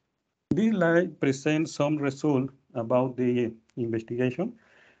 This slide presents some results about the investigation.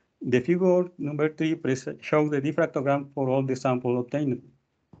 The figure number 3 shows the diffractogram for all the samples obtained.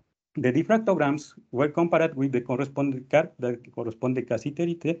 The diffractograms were compared with the corresponding curve that correspond to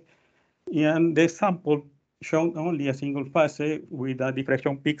cassiterite, and the sample showed only a single phase with a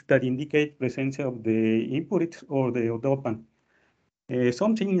diffraction peaks that indicate presence of the impurities or the dopant.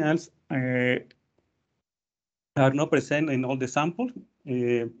 Something else are not present in all the samples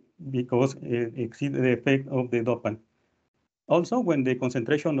because exceed the effect of the dopant. Also, when the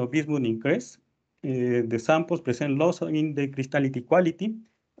concentration of bismuth increases, the samples present loss in the crystallinity quality,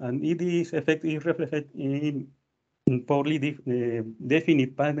 and this effect is reflected in poorly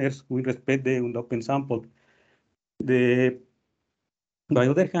definite patterns with respect to the undoped sample. By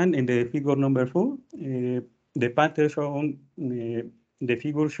other hand, in the figure number 4, the pattern shown, the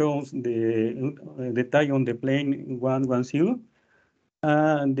figure shows the tie on the plane 110,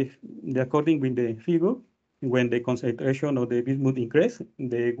 and according with the figure, when the concentration of the bismuth increase,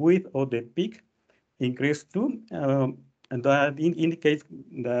 the width of the peak increase too, and that indicates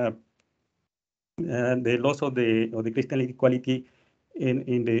the loss of the crystallinity quality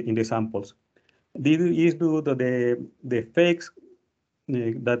in the samples. This is due to the effects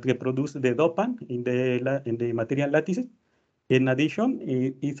that reproduce the dopant in the material lattices. In addition,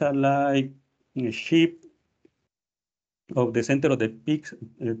 it's a like shift of the center of the peaks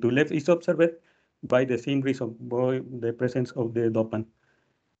to left is observed by the same reason, by the presence of the dopant.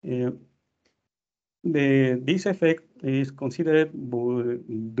 This effect is considered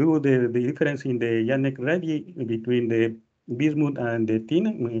due to the difference in the Janek radii between the bismuth and the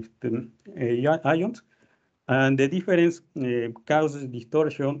tin ions, and the difference causes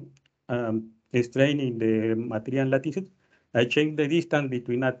distortion, strain in the material lattices. I change the distance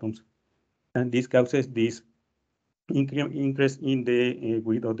between atoms, and this causes this increase in the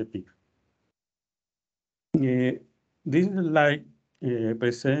width of the peak. This is like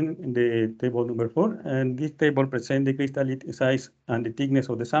present the table number 4, and this table presents the crystallinity size and the thickness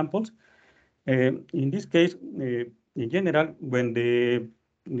of the samples. In this case, in general, when the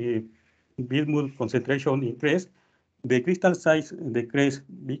bismuth concentration increase, the crystal size decrease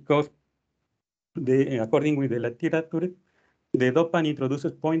because according with the literature, the dopant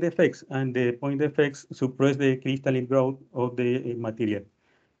introduces point effects, and the point effects suppress the crystalline growth of the material.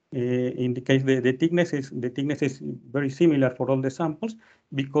 In the case, the thickness is very similar for all the samples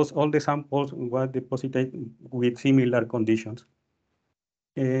because all the samples were deposited with similar conditions.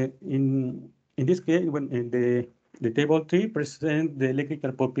 In this case, when the table 3 presents the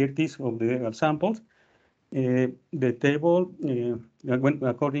electrical properties of the samples, the table,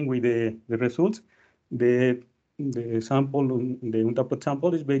 according with the results, the sample, the undoped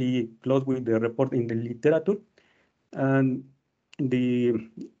sample is very close with the report in the literature, and the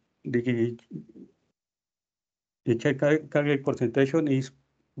carrier concentration is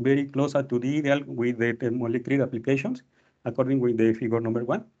very close to the ideal with the thermoelectric applications, according with the figure number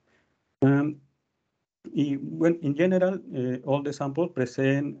 1. When in general, all the samples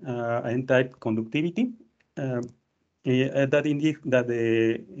present N-type conductivity. That indicates that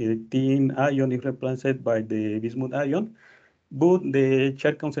the tin ion is replaced by the bismuth ion, but the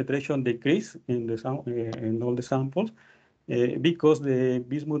charge concentration decrease in all the samples because the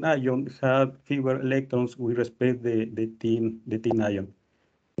bismuth ion have fewer electrons with respect to the tin ion.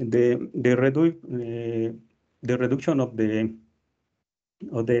 The reduction of the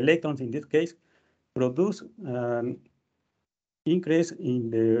electrons in this case produce an increase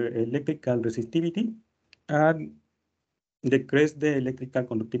in the electrical resistivity and decrease the electrical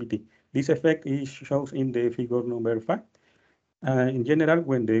conductivity. This effect is shown in the figure number 5. In general,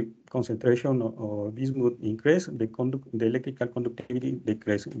 when the concentration of bismuth increase, the electrical conductivity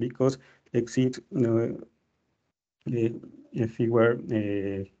decrease because exceeds fewer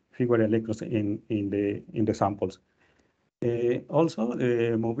electrons in the samples. Also,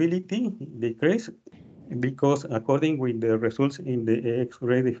 mobility decrease because according with the results in the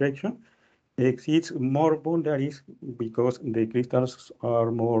X-ray diffraction, exceeds more boundaries because the crystals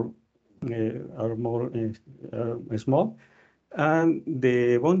are more small, and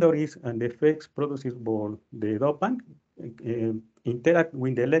the boundaries and the effects produces by the dopant interact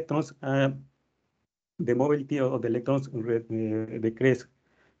with the electrons, and the mobility of the electrons decrease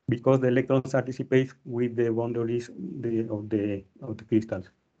because the electrons participate with the boundaries of the crystals.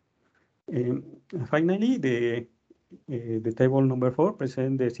 Finally, the table number 4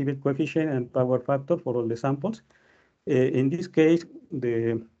 presents the Seibert coefficient and power factor for all the samples. In this case,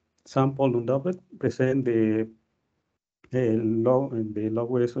 the sample undoubled present the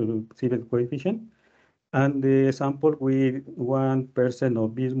lowest Seibert coefficient, and the sample with 1%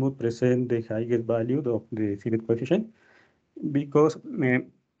 of bismuth present the highest value of the Seibert coefficient, because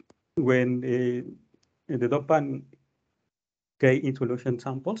when the dopant K in solution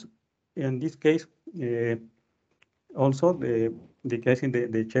samples, in this case, also the case in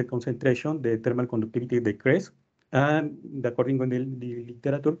the chair concentration, the thermal conductivity decrease, and according to the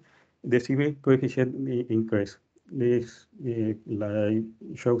literature, the Seibert coefficient increase. This like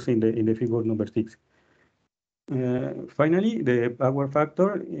shows in the figure number 6. Finally, the power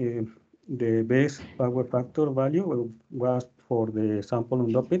factor, the base power factor value was for the sample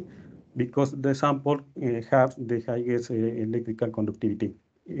undoped, because the sample has the highest electrical conductivity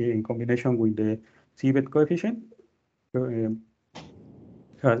in combination with the Seibert coefficient.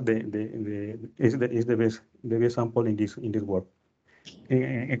 Has is the best sample in this work.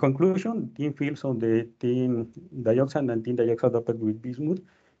 In conclusion, thin fields of the tin dioxide and tin dioxide doped with bismuth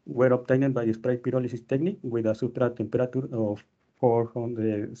were obtained by the spray pyrolysis technique with a substrate temperature of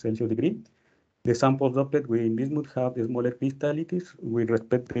 400 Celsius degree. The samples doped with bismuth have smaller crystallities with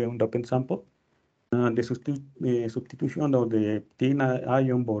respect to the undoped sample. The substitution of the tin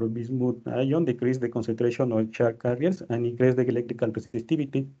ion for bismuth ion decreased the concentration of charge carriers and increased the electrical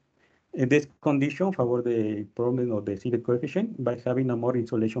resistivity. This condition favors the problem of the Seibert coefficient by having a more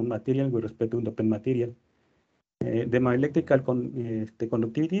insulation material with respect to undoped material. The electrical the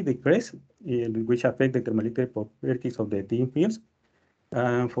conductivity decrease, which affect the thermoelectric properties of the thin fields.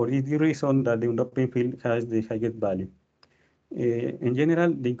 For this reason, that the undoped field has the highest value. In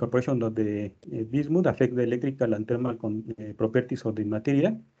general, the incorporation of the bismuth affects the electrical and thermal properties of the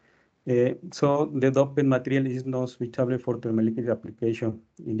material. So the doped material is not switchable for thermoelectric application.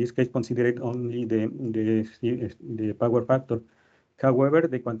 In this case, consider only the power factor. However,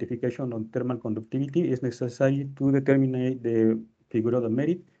 the quantification of thermal conductivity is necessary to determine the figure of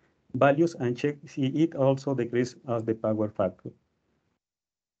merit values and check if it also decreases as the power factor.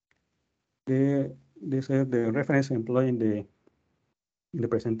 This is the reference employed in the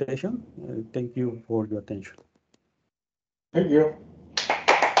presentation. Thank you for your attention. Thank you.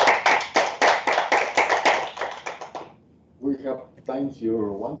 We have time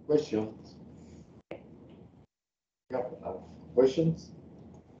for one question. We have questions?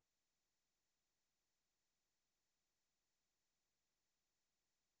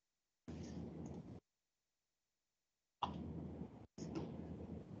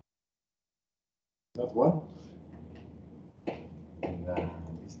 Not one? En la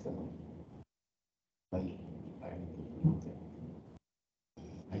lista, ¿no? Ahí.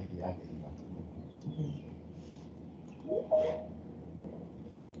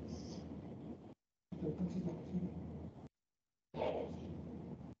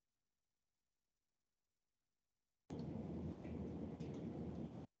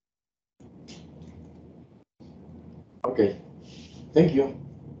 Okay, thank you.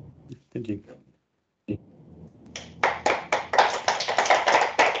 Thank you.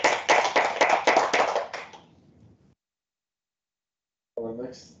 Our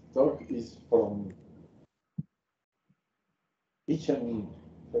next talk is from Ichan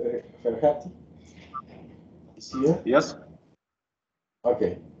Ferhati. Is here? Yes.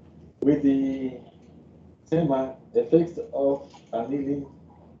 Okay. With the theme effects of annealing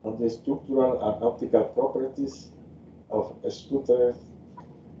on the structural and optical properties of sputtered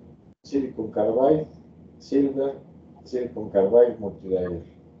silicon carbide, silver, silicon carbide multilayer.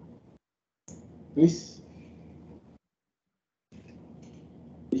 Please.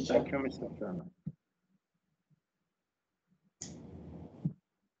 Thank you, Mr. Chairman.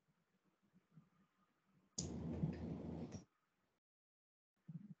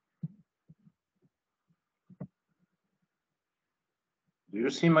 Do you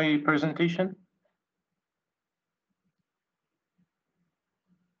see my presentation?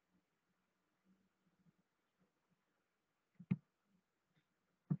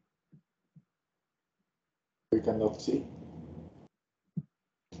 We cannot see.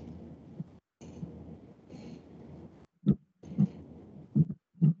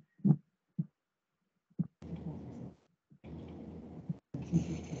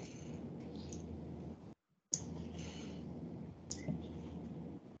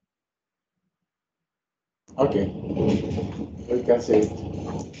 Okay, we can see it.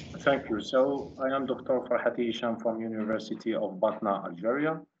 Thank you. So I am Dr. Farhati Isham from University of Batna,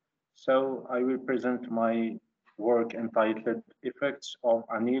 Algeria. So I will present my work entitled Effects of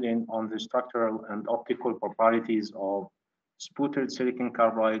Annealing on the Structural and Optical Properties of Sputtered Silicon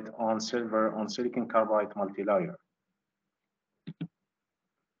Carbide on Silver on Silicon Carbide Multilayer.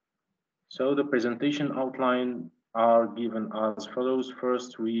 So the presentation outline are given as follows.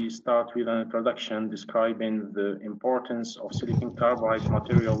 First, we start with an introduction describing the importance of silicon carbide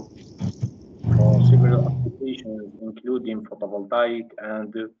material for several applications, including photovoltaic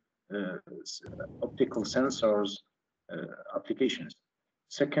and optical sensors applications.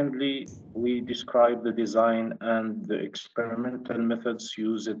 Secondly, we describe the design and the experimental methods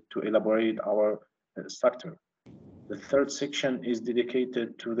used to elaborate our structure. The third section is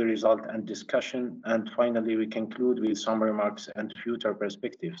dedicated to the result and discussion. And finally, we conclude with some remarks and future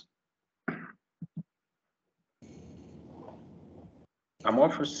perspectives.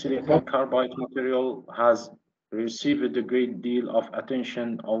 Amorphous silicon carbide material has received a great deal of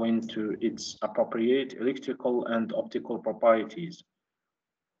attention owing to its appropriate electrical and optical properties,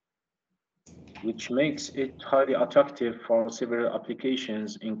 which makes it highly attractive for several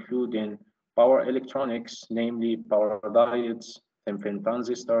applications, including power electronics, namely power diodes, thin-film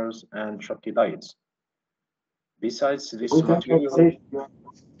transistors, and Schottky diodes. Besides this material,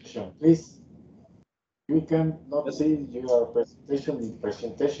 please. We cannot see your presentation in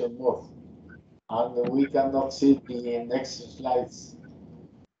presentation mode, and we cannot see the next slides.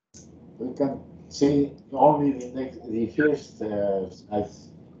 We can see only the first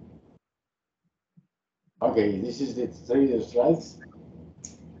slides. Okay, this is the 3 slides.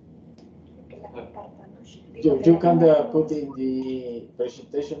 You can put in the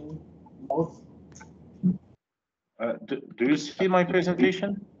presentation mode. Do you see my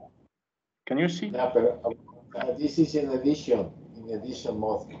presentation? Can you see? Yeah, but this is in addition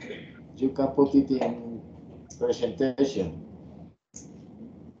mode. You can put it in presentation.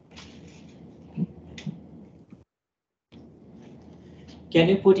 Can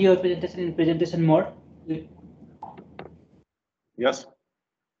you put your presentation in presentation mode? Yes.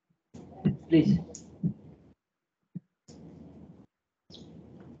 Please.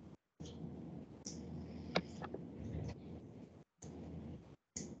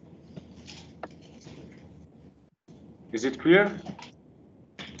 Is it clear?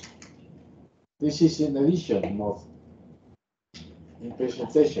 This is in addition mode. In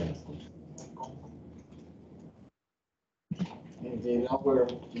presentation. In the number.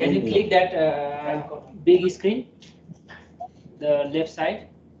 Can you click that big screen? The left side,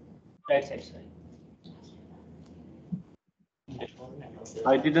 right side, sorry.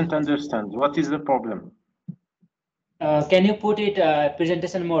 I didn't understand. What is the problem? Can you put it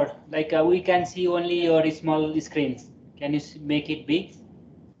presentation mode? Like we can see only your small screen. Can you make it big?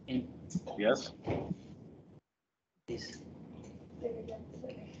 Yes. This.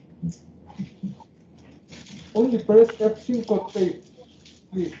 Only press F5 tape,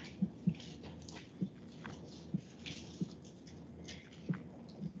 please.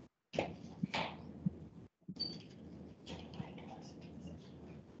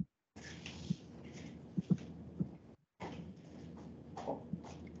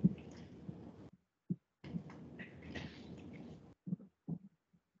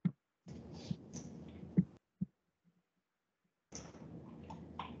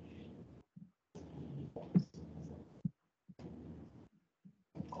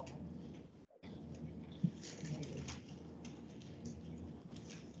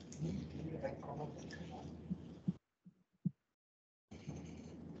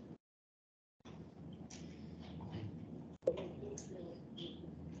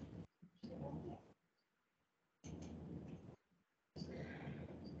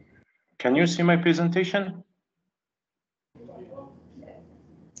 Can you see my presentation?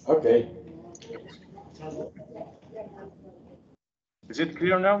 Okay. Is it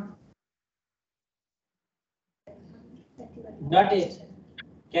clear now? Not it.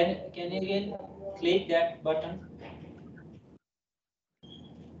 Can you again click that button?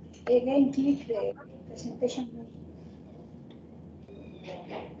 Again, click the presentation.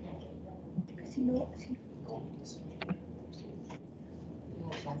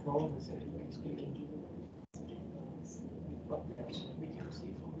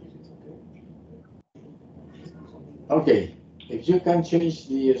 Okay, if you can change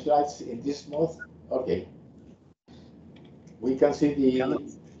the slides in this mode, okay. We can see the.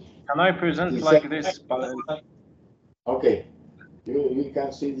 Can I present like this? Okay, you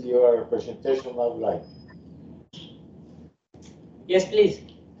can see your presentation outline. Yes, please.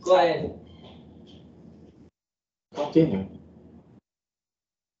 Go ahead. Continue.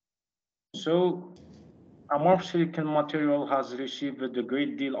 So, amorphous silicon material has received a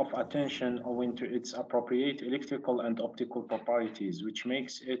great deal of attention owing to its appropriate electrical and optical properties, which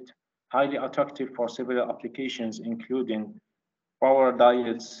makes it highly attractive for several applications, including power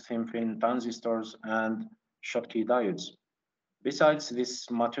diodes, thin-film transistors, and Schottky diodes. Besides, this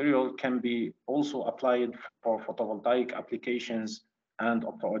material can be also applied for photovoltaic applications and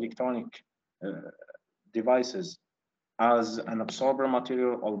optoelectronic devices as an absorber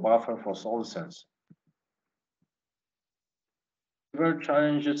material or buffer for solar cells. There are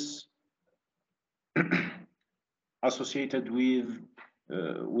challenges associated with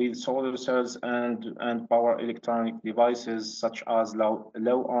solar cells and power electronic devices, such as low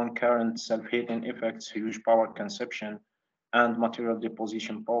on current self-heating effects, huge power consumption, and material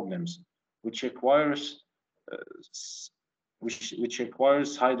deposition problems, which requires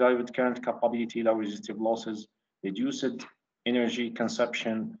high direct current capability, low resistive losses, reduced energy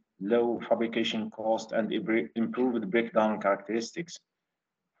consumption, low fabrication cost, and improved breakdown characteristics.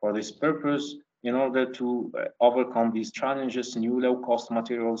 For this purpose, in order to overcome these challenges, new low-cost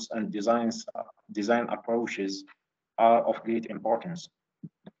materials and design approaches are of great importance.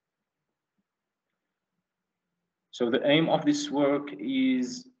 So the aim of this work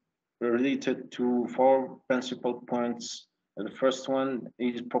is related to 4 principal points. The first one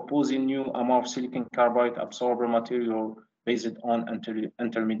is proposing new amorphous silicon carbide absorber material based on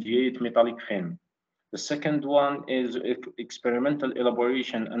intermediate metallic film. The second one is experimental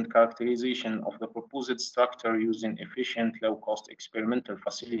elaboration and characterization of the proposed structure using efficient, low-cost experimental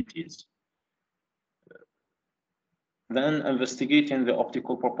facilities. Then investigating the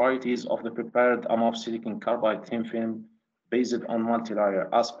optical properties of the prepared amorphous silicon carbide thin film based on multi-layer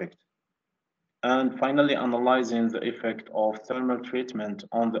aspect. And finally, analyzing the effect of thermal treatment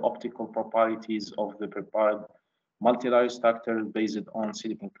on the optical properties of the prepared multi-layer structure based on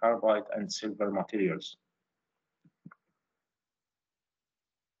silicon carbide and silver materials.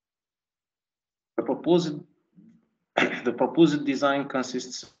 The proposed design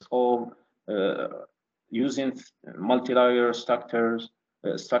consists of using multi-layer structure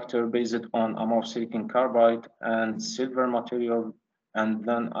based on amorphous silicon carbide and silver material, and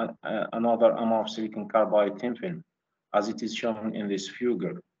then another amorphous silicon carbide thin film, as it is shown in this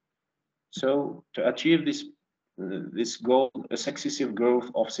figure. So to achieve this goal, a successive growth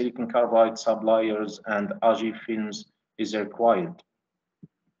of silicon carbide sublayers and AG films is required.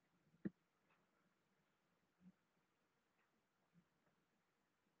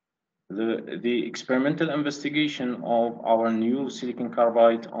 The experimental investigation of our new silicon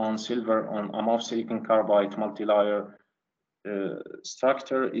carbide on silver on amorphous silicon carbide multi-layer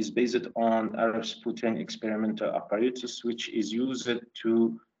structure is based on RF sputtering experimental apparatus, which is used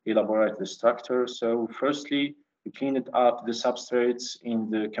to elaborate the structure. So firstly, we cleaned up the substrates in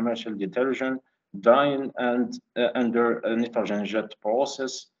the commercial detergent, drying and under a nitrogen jet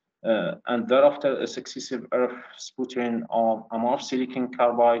process, and thereafter a successive RF sputtering of amorphous silicon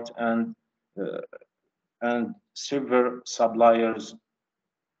carbide and silver sublayers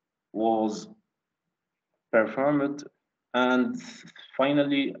was performed, and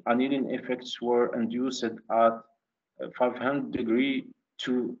finally annealing effects were induced at 500 degrees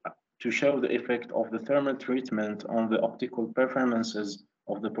to show the effect of the thermal treatment on the optical performances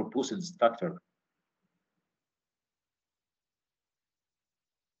of the proposed structure.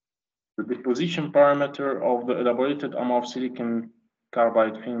 The deposition parameter of the elaborated amorphous silicon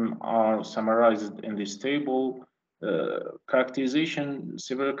carbide film are summarized in this table. Several characterization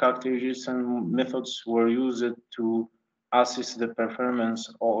methods were used to assess the performance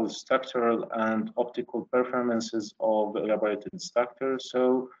of structural and optical performances of the elaborated structure.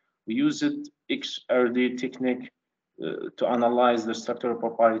 So we used XRD technique to analyze the structural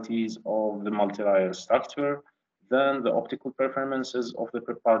properties of the multi-layer structure. Then the optical performances of the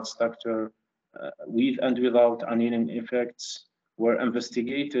prepared structure with and without annealing effects were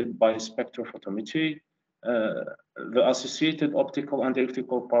investigated by spectrophotometry. The associated optical and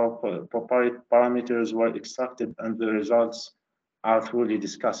electrical parameters were extracted, and the results are thoroughly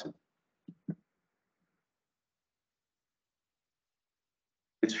discussed.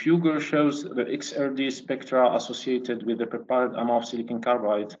 This figure shows the XRD spectra associated with the prepared amorphous silicon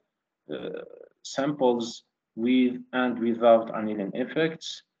carbide samples with and without annealing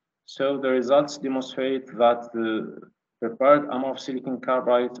effects. So the results demonstrate that the prepared amorphous silicon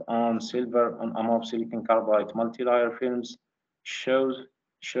carbide on silver on amorphous silicon carbide multi-layer films shows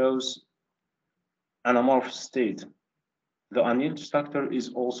an amorphous state. The annealed structure is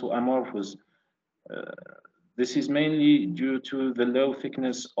also amorphous. This is mainly due to the low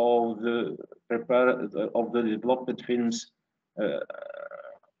thickness of the developed films,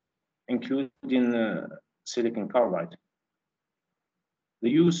 including silicon carbide. The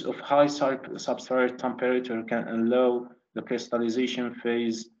use of high substrate temperature can allow the crystallization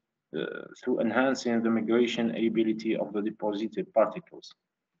phase through enhancing the migration ability of the deposited particles.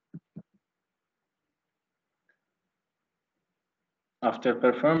 After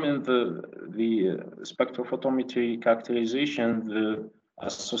performing the spectrophotometry characterization, the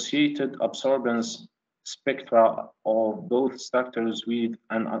associated absorbance spectra of both structures with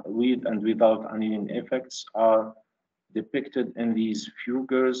and without annealing effects are depicted in these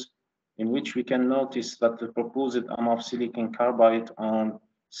figures, in which we can notice that the proposed amorph silicon carbide on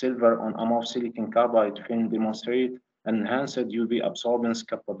silver on amorph silicon carbide film demonstrate enhanced UV absorbance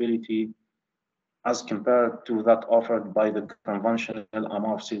capability as compared to that offered by the conventional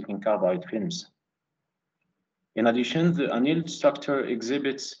amorph silicon carbide films. In addition, the annealed structure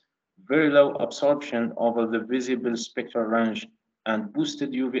exhibits very low absorption over the visible spectral range and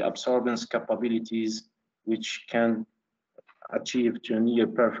boosted UV absorbance capabilities, which can achieve to near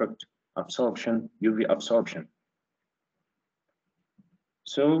perfect absorption, UV absorption.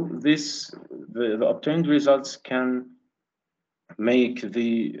 So the obtained results can make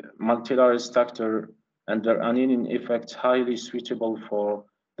the multilayer structure and their annealing effects highly suitable for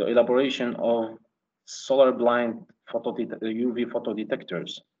the elaboration of solar blind UV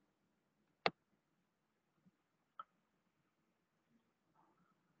photodetectors.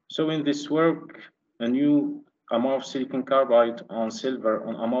 So in this work, a new amorph silicon carbide on silver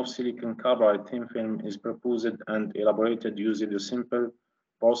on amorph silicon carbide thin film is proposed and elaborated using a simple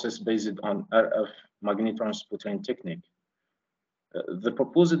process based on RF magnetron sputtering technique. The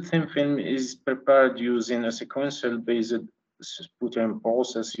proposed thin film is prepared using a sequential-based sputtering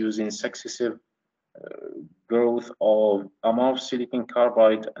process using successive growth of amorph silicon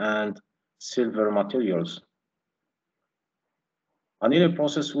carbide and silver materials. Annealing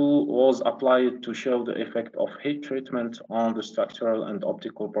process was applied to show the effect of heat treatment on the structural and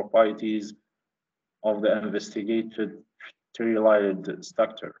optical properties of the investigated three-layered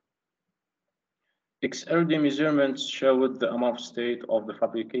structure. XRD measurements showed the amorph state of the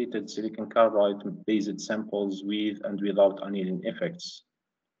fabricated silicon carbide-based samples with and without annealing effects.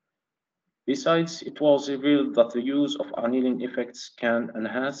 Besides, it was revealed that the use of annealing effects can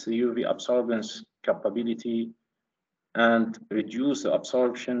enhance the UV absorbance capability and reduce the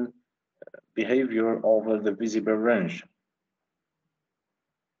absorption behavior over the visible range.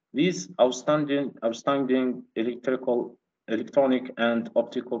 These outstanding electronic and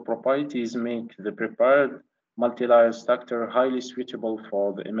optical properties make the prepared multilayer structure highly suitable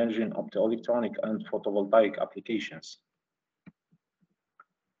for the emerging optoelectronic and photovoltaic applications.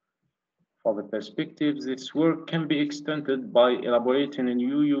 For the perspective, this work can be extended by elaborating a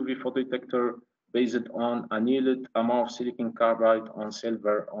new UV photodetector based on annealed amorph silicon carbide on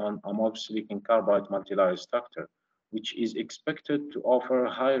silver on amorph silicon carbide multilayer structure, which is expected to offer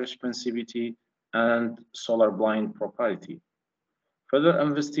high responsivity and solar blind property. Further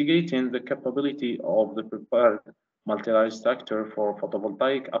investigating the capability of the prepared multilayer structure for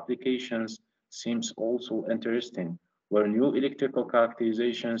photovoltaic applications seems also interesting, where new electrical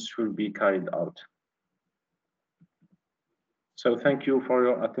characterizations should be carried out. So thank you for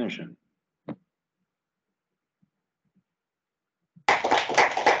your attention.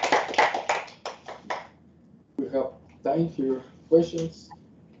 We have time for your questions,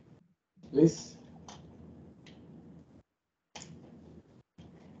 please.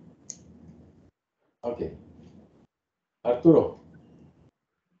 Okay. Arturo,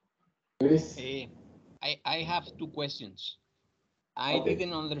 please. I have two questions. I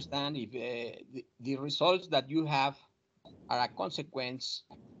didn't understand if the results that you have are a consequence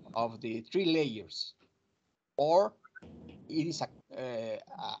of the three layers, or it is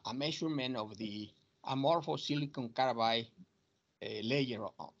a measurement of the amorphous silicon carbide layer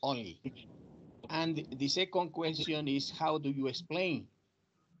only. And the second question is, how do you explain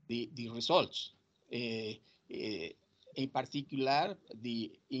the results? In particular,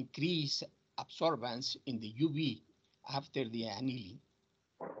 the increased absorbance in the UV after the annealing.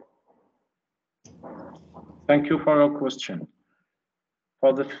 Thank you for your question.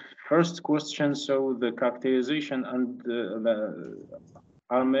 For the first question, so the characterization and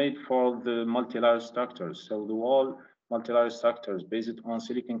are made for the multilayer structures. So the wall multilayer structures based on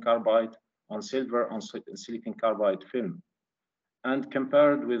silicon carbide, on silver, on silicon carbide film, and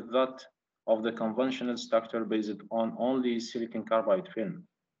compared with that of the conventional structure based on only silicon carbide film.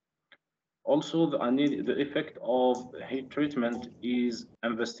 Also, the effect of heat treatment is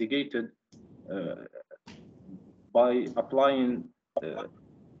investigated by applying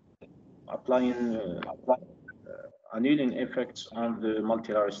annealing effects on the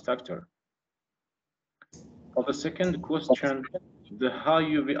multilayer structure. For the second question, the high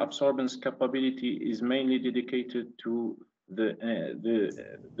UV absorbance capability is mainly dedicated to the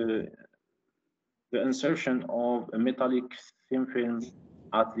insertion of a metallic thin film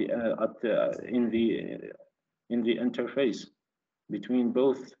in the interface. between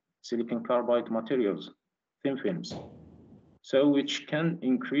both silicon carbide materials, thin films, so which can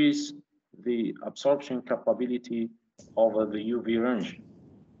increase the absorption capability over the UV range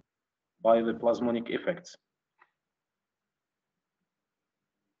by the plasmonic effects.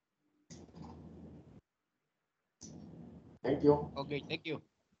 Thank you. Okay, thank you.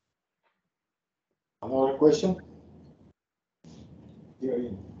 Another question?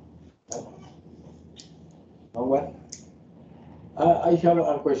 No one? I have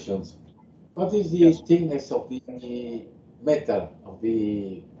a question. What is the thickness of the metal, of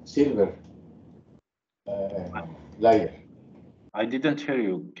the silver layer? I didn't hear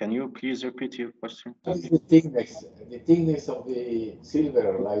you. Can you please repeat your question? What is the thickness of the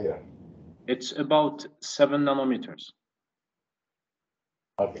silver layer? It's about 7 nanometers.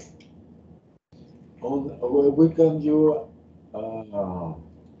 Okay. We can you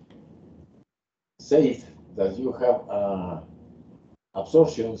say that you have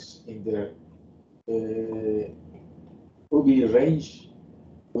absorptions in the UV range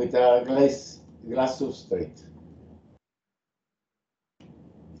with a glass substrate?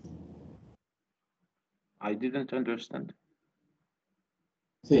 I didn't understand.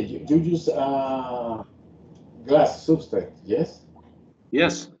 See, you use glass substrate, yes?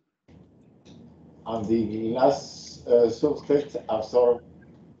 Yes. And the glass substrate absorb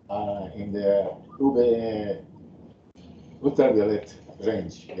in the UV ultraviolet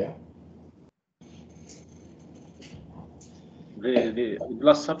range, yeah? The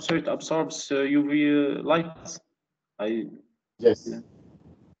glass substrate absorbs UV light. Yes.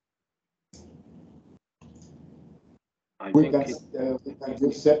 We can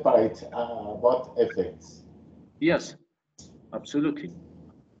just separate both effects. Yes, absolutely.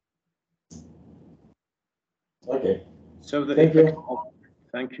 Okay. So the Thank effect you. of,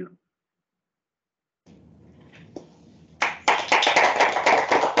 thank you.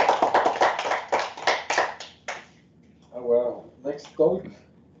 Our next talk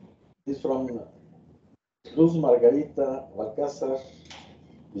is from Luz Margarita Balcázar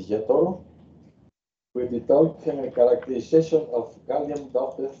Villatoro with the talk characterization of gallium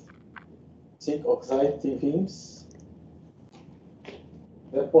doped zinc oxide thin films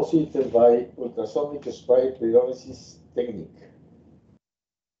deposited by ultrasonic spray pyrolysis technique.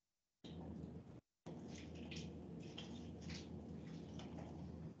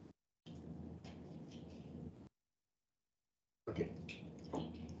 Okay.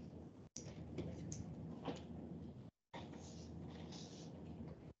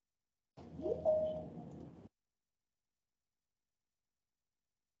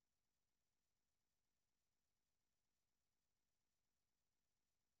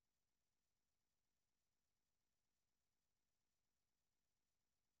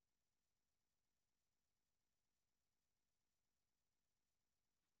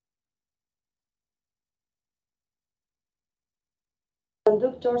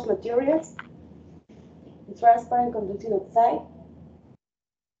 Conductors materials, transparent conducting oxide.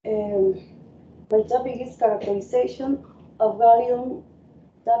 My topic is characterization of gallium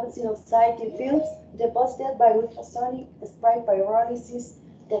doped zinc oxide in fields deposited by ultrasonic spray pyrolysis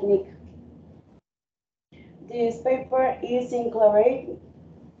technique. This paper is in collaboration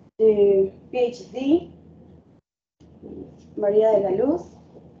the PhD María de la Luz,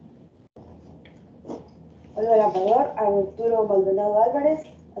 Olga Labrador, Arturo Maldonado Albores,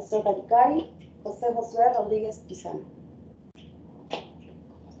 Azor Cari, José Josué Rodríguez Pizano.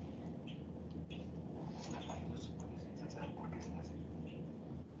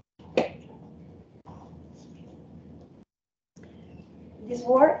 This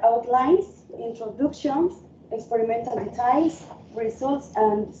work outlines introductions, experimental details, results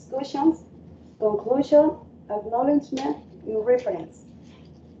and discussions, conclusion, acknowledgement, and reference.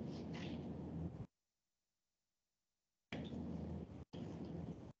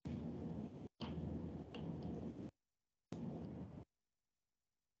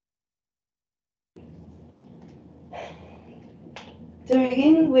 To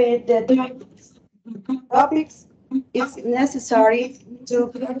begin with the topics, it's necessary to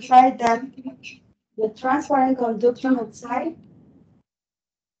clarify that the transparent conduction oxide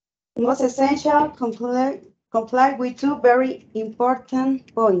most essential comply with two very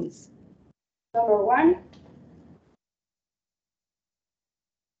important points. Number one,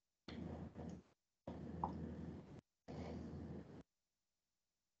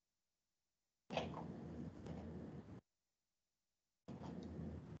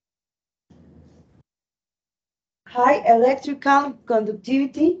 high electrical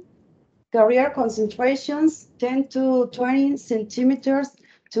conductivity, carrier concentrations 10 to 20 centimeters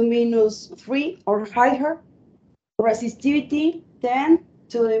to -3 or higher, resistivity 10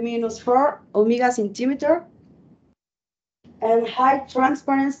 to the -4 omega centimeter, and high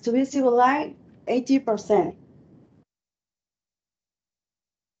transparency to visible light 80%.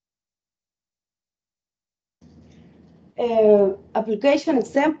 Application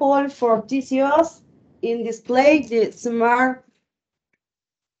example for TCOs in display the smart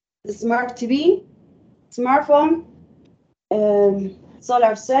TV, smartphone,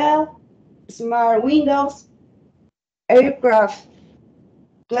 solar cell, smart windows, aircraft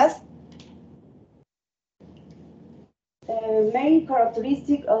glass. Main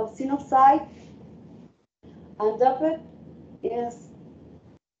characteristic of sinusoid and doped is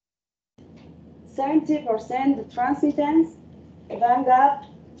 70% the transmittance, band gap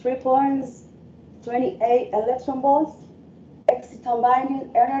 3.28 electron volts, exciton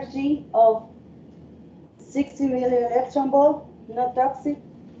binding energy of 60 millielectron volt, not toxic,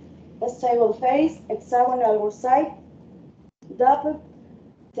 a stable phase, hexagonal oversight, doped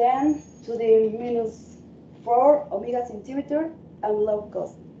 10 to the -4 omega centimeter, and low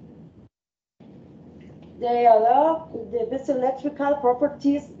cost. They allow the best electrical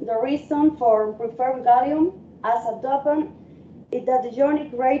properties. The reason for preferring gallium as a dopant is that the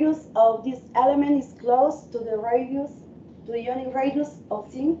ionic radius of this element is close to the ionic radius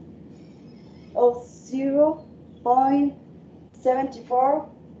of zinc of 0.74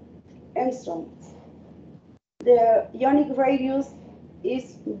 angstroms. The ionic radius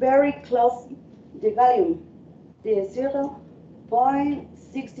is very close to the gallium, the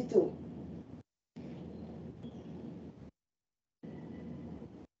 0.62.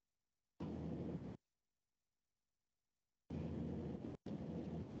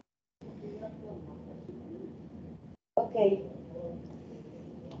 Okay.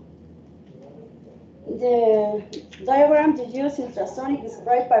 The diagram to use ultrasonic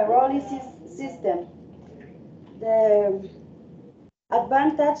spray pyrolysis system. The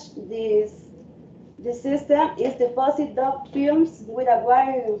advantage this system is deposit doped films with a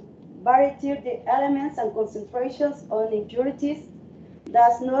wide variety of the elements and concentrations on impurities,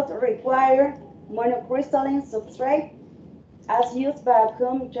 does not require monocrystalline substrate as used by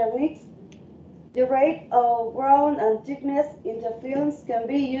vacuum techniques. The rate of growth and thickness in the films can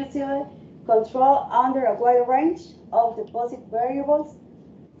be usually controlled under a wide range of deposit variables.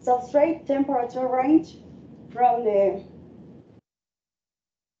 Substrate temperature range from the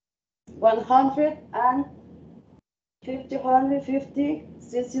 100 and 150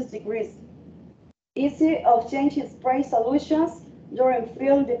 Celsius degrees. Easy of changing spray solutions during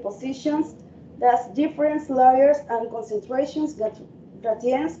film depositions, thus different layers and concentrations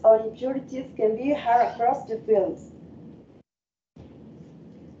gradients or impurities can be heard across the films.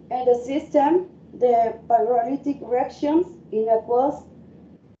 In the system, the pyrolytic reactions in aqueous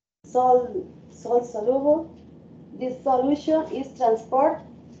salt-soluble. This solution is transported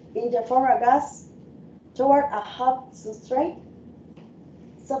in the form of gas toward a hot substrate.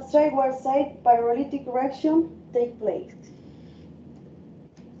 Substrate where said pyrolytic reaction take place.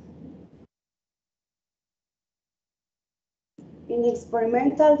 In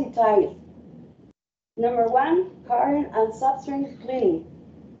experimental detail. Number 1, current and substrate cleaning.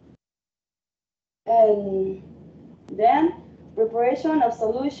 And then preparation of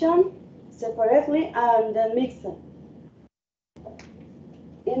solution separately and then mixing.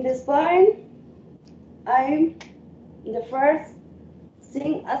 In this point, I'm in the first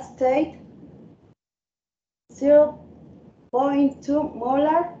zinc acetate 0.2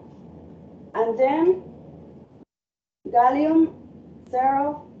 molar, and then gallium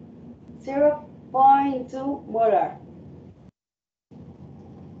 0.2 molar.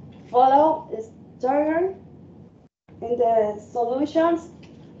 Follow stirrer in the solutions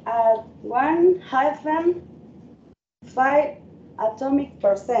at 1-5 atomic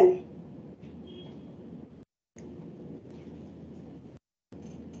percent.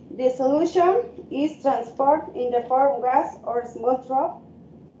 The solution is transported in the form of gas or small drop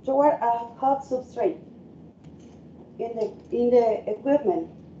toward a hot substrate in the equipment.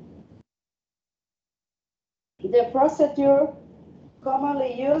 The procedure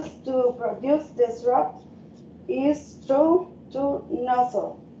commonly used to produce this drop is through two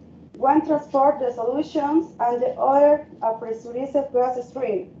nozzles. One transports the solutions and the other a pressurized gas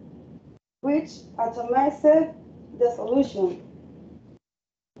stream, which atomizes the solution.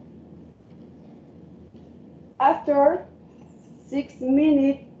 After 6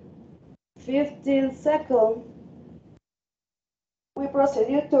 minutes 15 seconds, we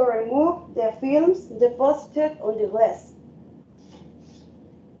proceed to remove the films deposited on the glass.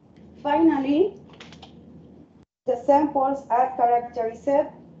 Finally, the samples are characterized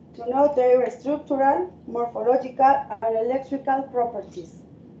to to know their structural, morphological, and electrical properties.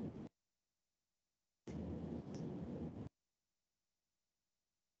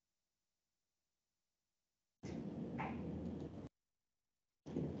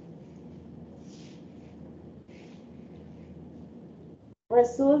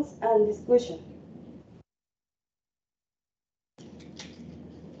 Results and discussion.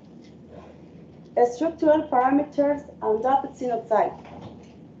 Structural parameters and doped sinusoid.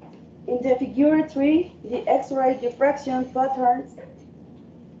 In the figure 3, the X-ray diffraction patterns,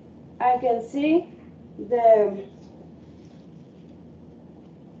 I can see the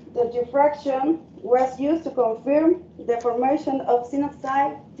diffraction was used to confirm the formation of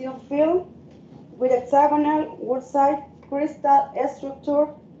sinusoid thin film with hexagonal woodside crystal structure.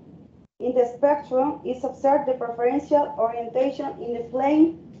 In the spectrum is observed the preferential orientation in the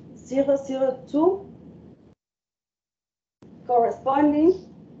plane 002 corresponding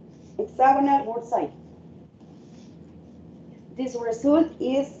hexagonal woodside. This result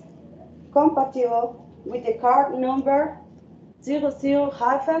is compatible with the card number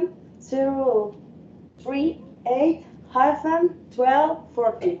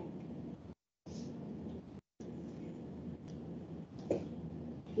 00-038-1240.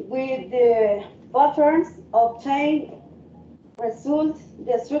 With the patterns obtained, result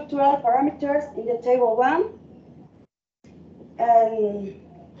the structural parameters in the table 1 and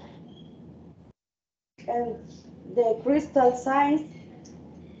the crystal size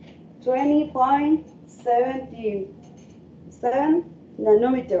 20.77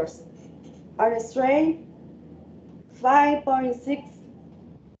 nanometers, and strain 5.6,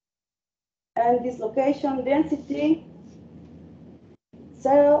 and dislocation density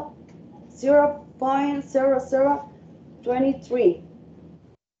 0.0023.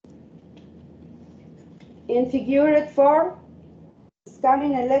 In figure 4,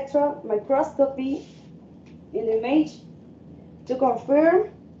 scanning electron microscopy in the image to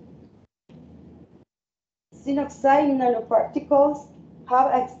confirm sinusoid nanoparticles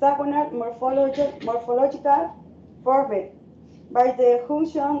have hexagonal morphological form by the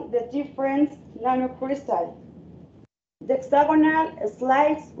junction the different nanocrystal. The hexagonal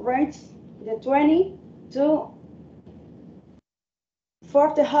slides range the 20 to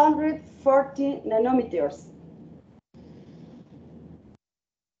 440 nanometers.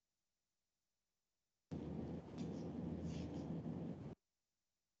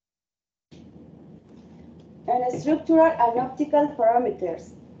 And structural and optical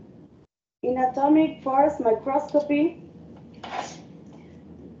parameters. In atomic force microscopy,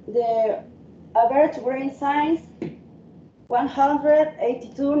 the average grain size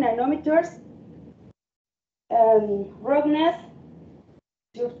 182 nanometers, and roughness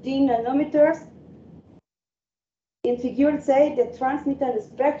 13 nanometers. In figure 8, the transmittance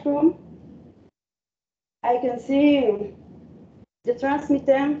spectrum, I can see the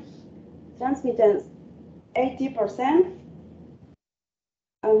transmittance 80%,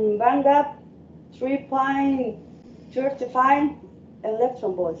 and band gap 3.35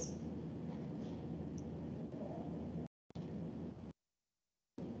 electron volts.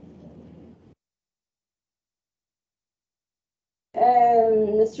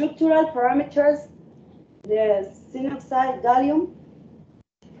 And the structural parameters, the sinusoid gallium,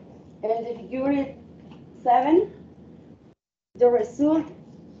 and the figure 7, the result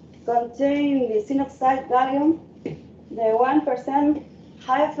contain the sinusoid gallium, the 1%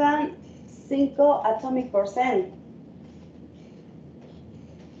 hyphen 5 atomic percent.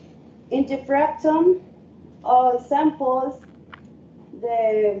 In diffraction of samples,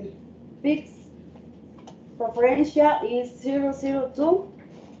 the peaks preferential is 002,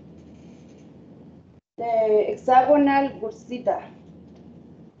 the hexagonal Gursita.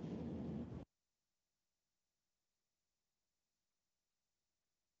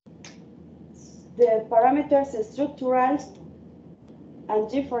 The parameters structural and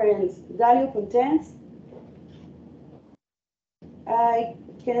different value contents. I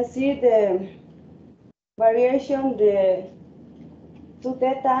can see the variation, the 2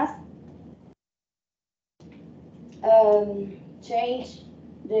 thetas, change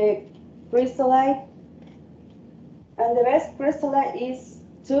the crystallite, and the best crystallite is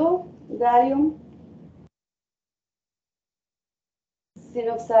 2 gallium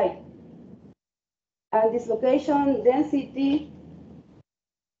sinusoid, and dislocation density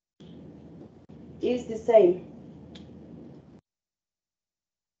is the same.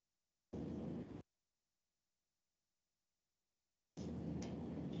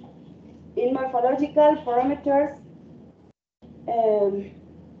 In morphological parameters,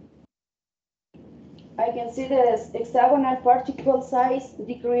 I I can see the hexagonal particle size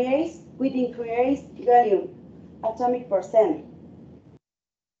decrease with increased gallium atomic percent.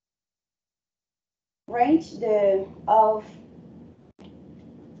 Range of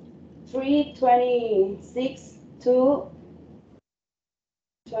 326 to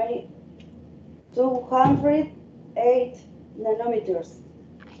 208 nanometers.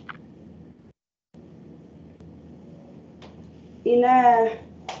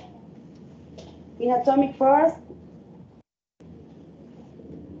 In atomic force,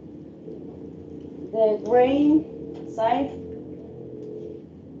 the grain size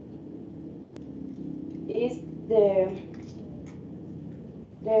is the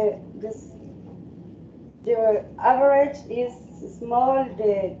average is small,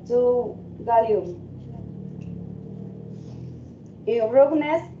 the 2 gallium. In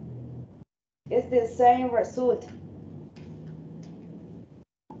roughness, it's the same result.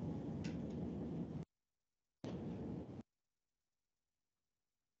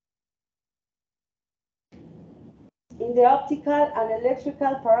 In the optical and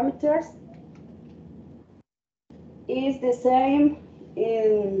electrical parameters, is the same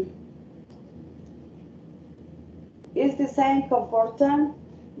comportment,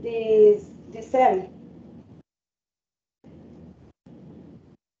 the same.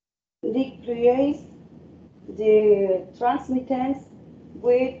 Decrease the transmittance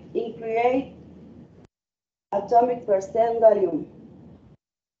with increased atomic percent gallium.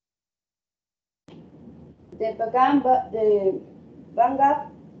 The band gap,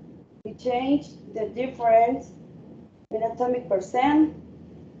 we change the difference in atomic percent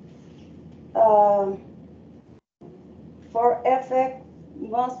for effect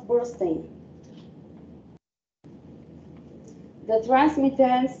most bursting. The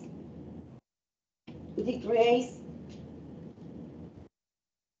transmittance decrease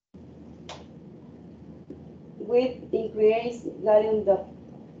with increased gallium doped.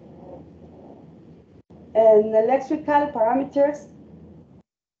 And electrical parameters,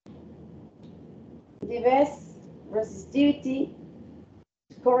 the best resistivity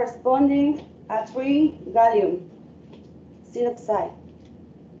corresponding at 3 gallium oxide.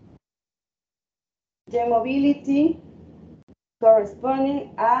 The mobility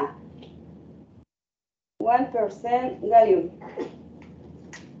corresponding at 1% gallium.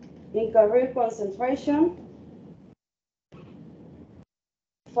 In carrier concentration,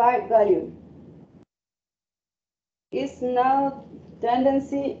 5 gallium. Is no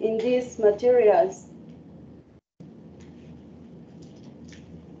tendency in these materials.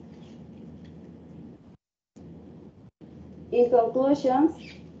 In conclusion,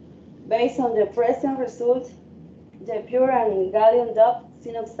 based on the present result, the pure and gallium doped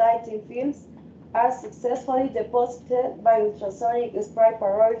oxide thin films are successfully deposited by ultrasonic spray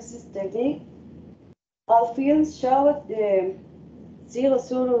pyrolysis technique. All films showed the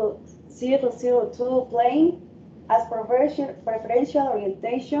 002 plane as preferential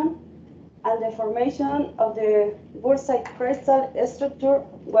orientation, and the formation of the bursite crystal structure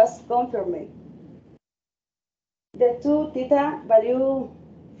was confirmed. The 2 theta value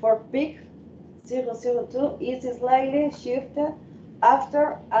for peak 002 is slightly shifted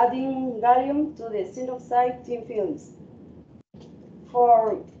after adding gallium to the zinc oxide thin films.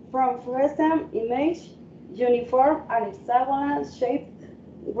 From present image, uniform and hexagonal shaped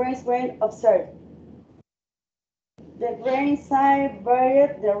grain observed. The grain size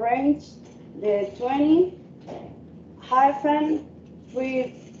varied the range, the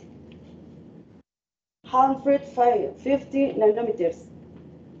 20-350 nanometers.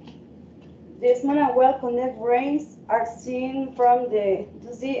 The small and well-connected grains are seen from the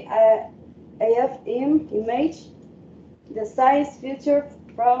 2D AFM image. The size featured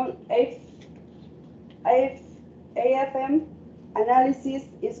from AFM analysis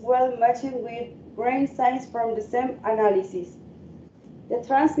is well matched with grain size from the same analysis. The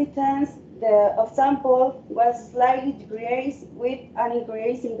transmittance of sample was slightly decreased with an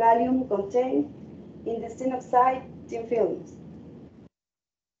increase in gallium contained in the zinc oxide thin films.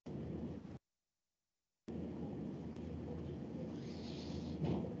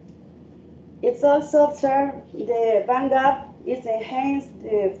 It's also observed the band gap is enhanced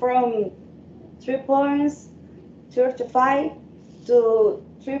from 3.35 to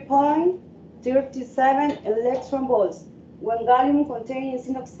 3.37 electron volts when gallium containing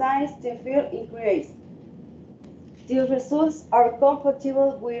zinc oxide thin film increased. These results are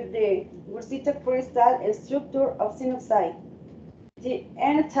compatible with the bursite crystal structure of zinc oxide. The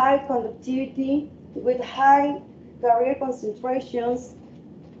N-type conductivity with high carrier concentrations,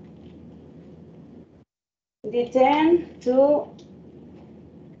 the 10 to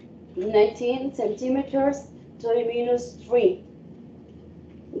 19 centimeters to the minus 3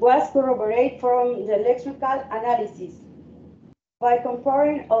 was corroborated from the electrical analysis. By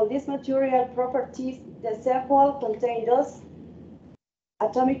comparing all these material properties, the sample contained those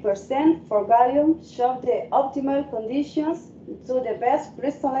atomic percent for gallium showed the optimal conditions to the best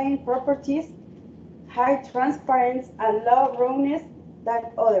crystalline properties, high transparency and low roughness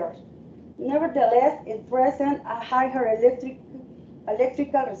than others. Nevertheless, it presents a higher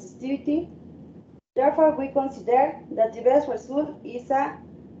electrical resistivity. Therefore, we consider that the best result is a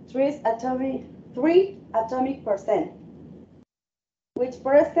 3 atomic percent, which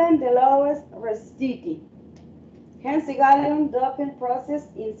presents the lowest resistivity. Hence, the gallium doping process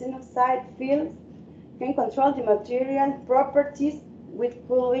in sinusoid fields can control the material properties, which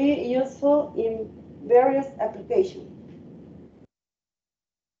could be useful in various applications.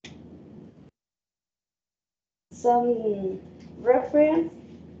 Some reference.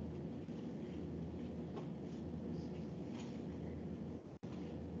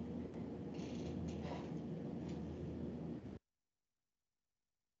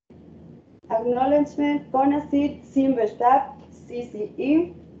 Acknowledgement, CONACYT, Simberstaff,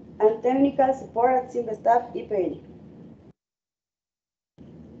 CCE, and technical support at Simberstaff, IPN.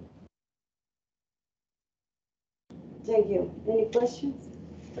 Thank you. Any questions?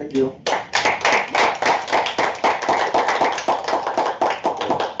 Thank you.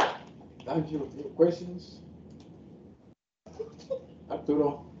 Thank you. Questions?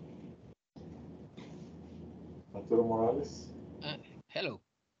 Arturo? Arturo Morales? Hello.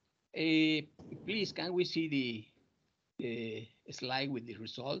 Please, can we see the slide with the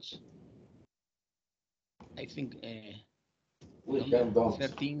results? I think we can don't.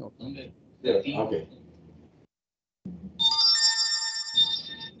 13 or 13. Okay.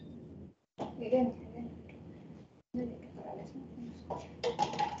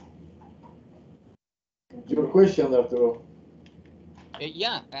 Your question, Arturo.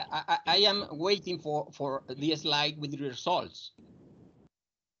 Yeah, I am waiting for the slide with the results.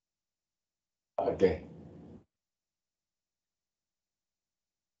 Okay.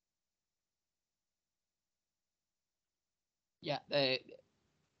 Yeah, the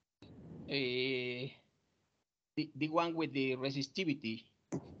one with the resistivity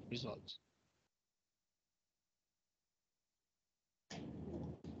results.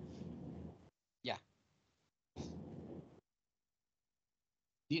 Yeah.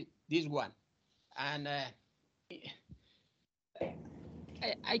 This one. And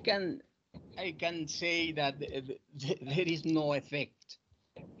I can say that there is no effect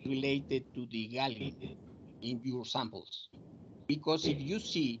related to the gallium in your samples, because if you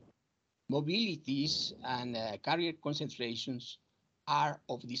see mobilities and carrier concentrations are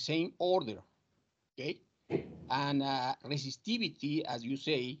of the same order, okay? And resistivity, as you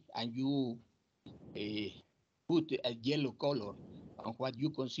say, and you put a yellow color on what you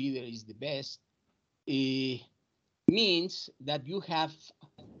consider is the best, means that you have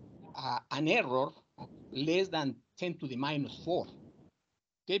an error less than 10 to the minus 4,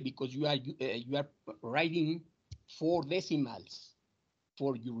 okay? Because you are writing 4 decimals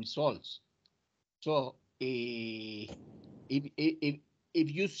for your results. So if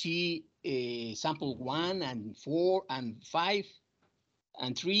you see sample 1 and 4 and 5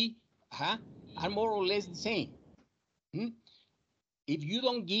 and 3 are more or less the same. If you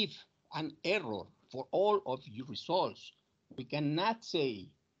don't give an error for all of your results, we cannot say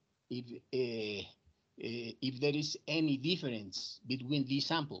if there is any difference between these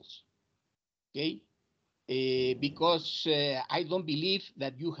samples, okay? Because I don't believe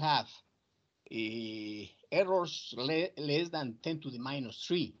that you have errors less than 10 to the minus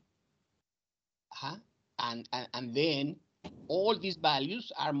 3. And then all these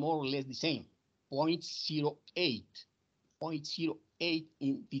values are more or less the same, 0.08, 0.08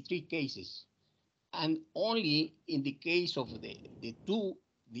 in the 3 cases. And only in the case of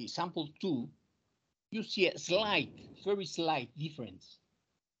the sample 2, you see a slight, very slight difference,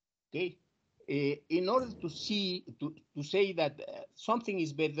 okay? In order to say that something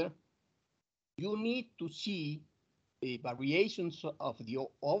is better, you need to see variations of the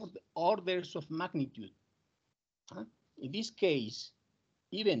orders of magnitude. In this case,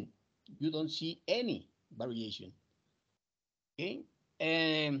 even you don't see any variation. Okay,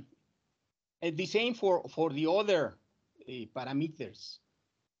 and the same for the other parameters.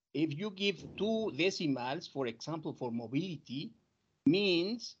 If you give 2 decimals, for example, for mobility,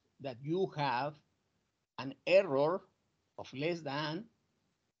 means that you have an error of less than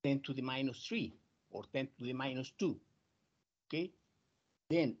 10 to the minus 3 or 10 to the minus 2. Okay,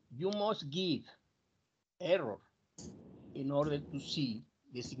 then you must give error in order to see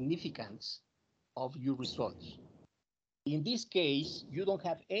the significance of your results. In this case, you don't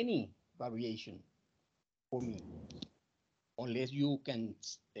have any variation for me, unless you can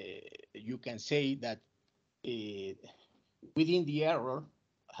say that within the error,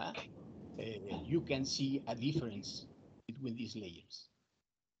 you can see a difference between these layers.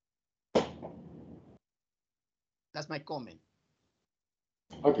 That's my comment.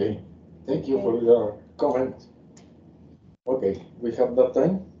 Okay, thank you for your comment. Okay, we have that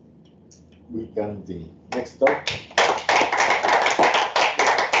time. We can the next talk.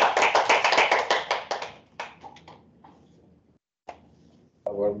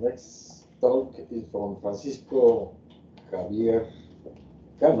 Our next talk is from Francisco Javier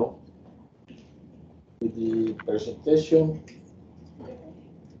Cano with the presentation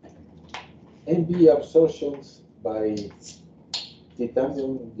NB absorptions by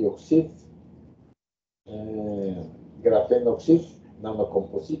titanium dioxide, graphene oxide,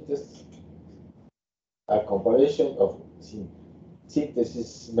 nanocomposites, a comparison of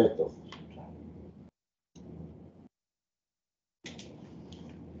synthesis method.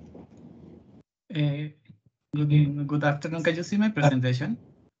 Good afternoon. Can you see my presentation?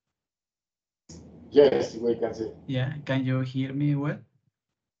 Yes, we can see. Yeah, can you hear me well?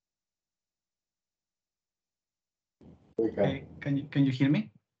 We can. Can you hear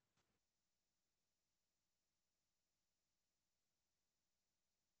me?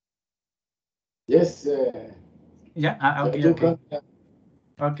 Yes. Yeah. Okay. Okay.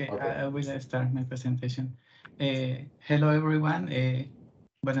 Okay. I will start my presentation. Hello, everyone.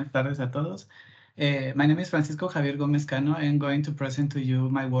 Buenas tardes a todos. My name is Francisco Javier Gómez Cano. I'm going to present to you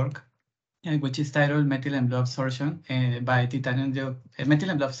my work, which is titled Methylene blue absorption by titanium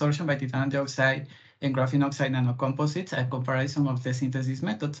dioxide and graphene oxide nanocomposites, a comparison of the synthesis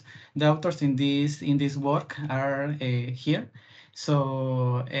methods. The authors in this work are here.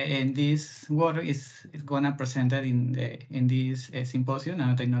 So, and this work is gonna presented in this symposium,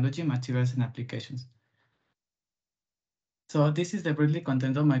 Nanotechnology, Materials and Applications. So this is the brief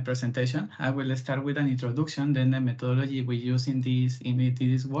content of my presentation. I will start with an introduction, then the methodology we use in this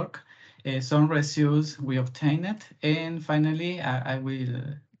work, some reviews we obtained, and finally I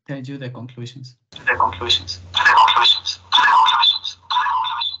will tell you the conclusions.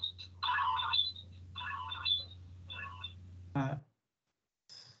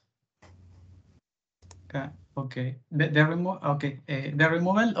 Okay. The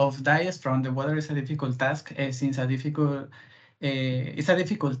removal of dyes from the water is a difficult task, since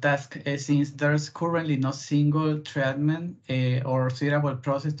since there's currently no single treatment or suitable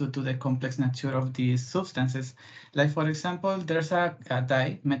process due to the complex nature of these substances. Like, for example, there's a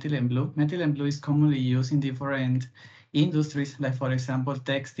dye, methylene blue. Methylene blue is commonly used in different industries, like, for example,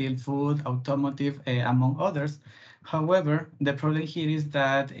 textile, food, automotive, among others. However, the problem here is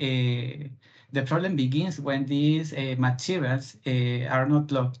that the problem begins when these materials are no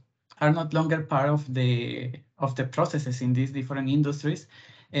longer part of the processes in these different industries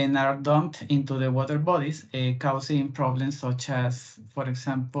and are dumped into the water bodies, causing problems such as, for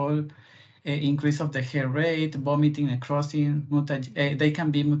example, increase of the heart rate, vomiting, necrosis. They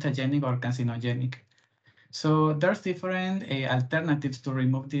can be mutagenic or carcinogenic. So there's different alternatives to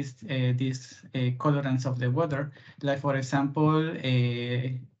remove these colorants of the water. Like, for example,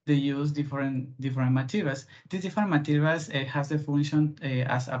 they use different materials. These different materials has the function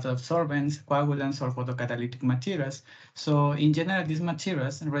as absorbents, coagulants, or photocatalytic materials. So in general, these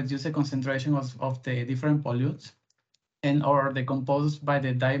materials reduce the concentration of the different pollutants or decomposed by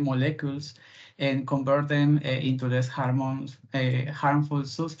the dye molecules and convert them into less harmful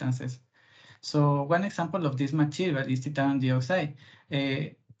substances. So one example of this material is titanium dioxide.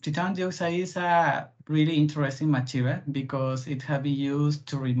 Titanium dioxide is a really interesting material because it has been used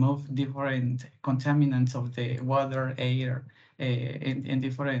to remove different contaminants of the water, air, and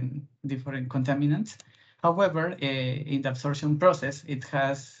different contaminants. However, in the absorption process, it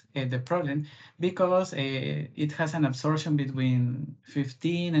has the problem because it has an absorption between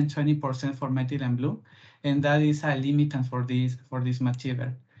 15 and 20% for methylene blue, and that is a limitant for this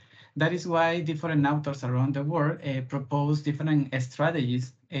material. That is why different authors around the world propose different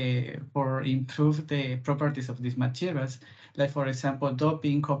strategies for improve the properties of these materials, like, for example,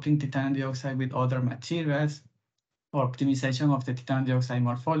 doping, coupling titanium dioxide with other materials, or optimization of the titanium dioxide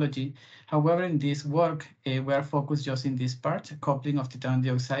morphology. However, in this work, we are focused just in this part, coupling of titanium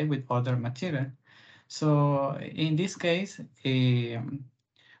dioxide with other material. So in this case, we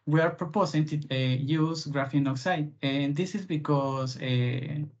are proposing to use graphene oxide, and this is because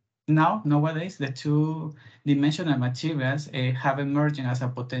nowadays the two-dimensional materials have emerged as a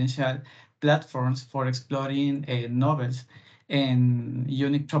potential platforms for exploring novels and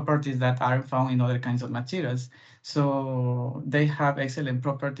unique properties that are found in other kinds of materials. So they have excellent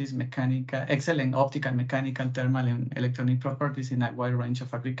properties, excellent optical, mechanical, thermal, and electronic properties in a wide range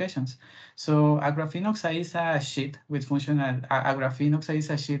of applications. So a graphene oxide is a sheet with functional, a graphene oxide is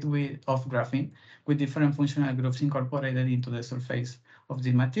a sheet of graphene with different functional groups incorporated into the surface of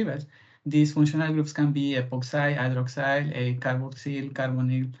the materials. These functional groups can be epoxide, hydroxyl, carboxyl,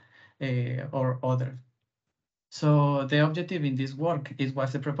 carbonyl, or other. So the objective in this work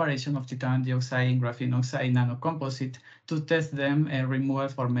was the preparation of titanium dioxide and graphene oxide nanocomposite to test them and removal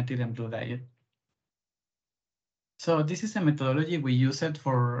for methylene blue dye. So this is a methodology we use it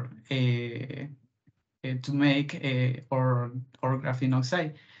for to make our graphene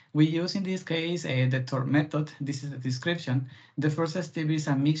oxide. We use in this case the TOR method. This is the description. The first step is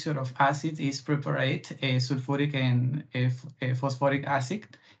a mixture of acid is prepared, sulfuric and phosphoric acid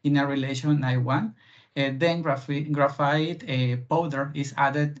in a relation I1. Then graphite powder is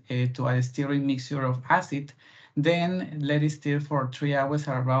added to a stirring mixture of acid. Then let it stir for 3 hours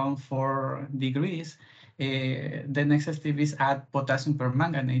around 4 degrees. The next step is add potassium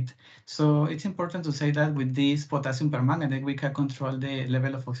permanganate. So it's important to say that with this potassium permanganate, we can control the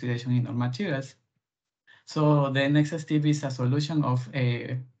level of oxidation in our materials. So the next step is a solution of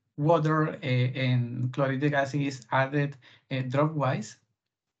water and chlorhydric acid is added drop-wise.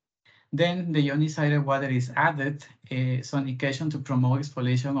 Then the ionized water is added, sonication to promote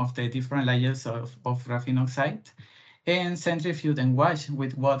exfoliation of the different layers of graphene oxide, and centrifuge and wash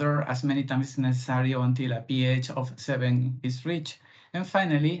with water as many times as necessary until a pH of 7 is reached. And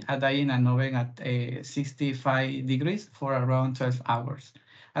finally, a dye in an oven at 65 degrees for around 12 hours.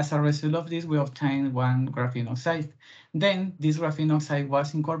 As a result of this, we obtained 1 graphene oxide. Then this graphene oxide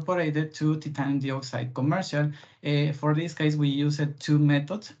was incorporated to titanium dioxide commercial. For this case, we used two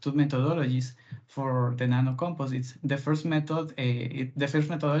methodologies for the nanocomposites. The first methodology,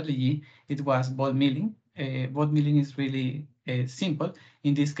 it was ball milling. Ball milling is really simple.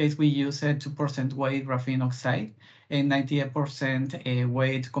 In this case, we use 2% weight graphene oxide and 98%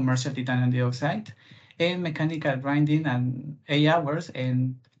 weight commercial titanium dioxide, and mechanical grinding and 8 hours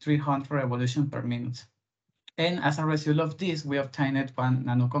and 300 revolutions per minute. And as a result of this, we obtained 1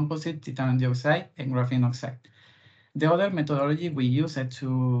 nanocomposite, titanium dioxide, and graphene oxide. The other methodology we used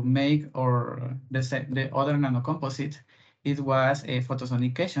to make the other nanocomposite, it was a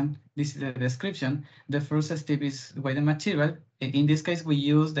photosonication. This is the description. The first step is weigh the material. In this case, we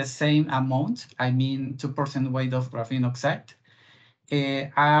use the same amount, I mean 2% weight of graphene oxide.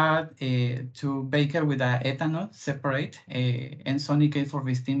 Add to baker with ethanol, separate, and sonicate for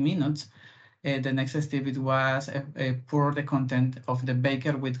 15 minutes. The next step it was pour the content of the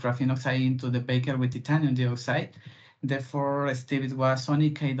baker with graphene oxide into the baker with titanium dioxide. The fourth step it was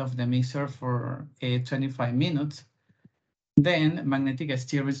sonicate of the mixture for 25 minutes. Then magnetic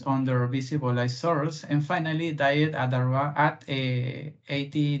stirrings under visible light source, and finally diet at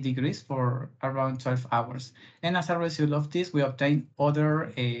 80 degrees for around 12 hours. And as a result of this, we obtain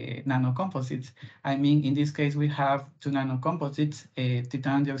other nanocomposites. I mean, in this case, we have 2 nanocomposites,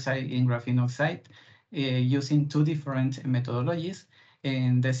 titanium dioxide and graphene oxide, using 2 different methodologies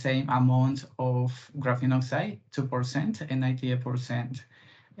and the same amount of graphene oxide, 2% and 98%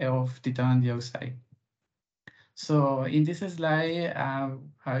 of titanium dioxide. So in this slide,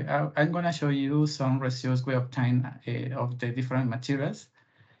 I'm going to show you some results we obtained of the different materials.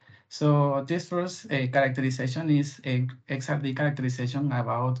 So this first characterization is exactly characterization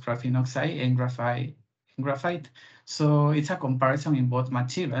about graphene oxide and graphite. So it's a comparison in both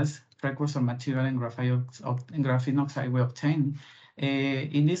materials, precursor material and graphene oxide we obtained.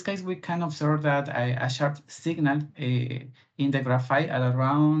 In this case, we can observe that a sharp signal in the graphite at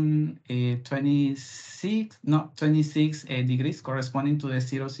around 26 degrees, corresponding to the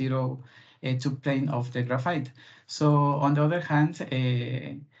 002 plane of the graphite. So on the other hand,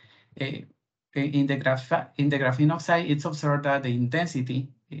 in the graphene oxide, it's observed that the intensity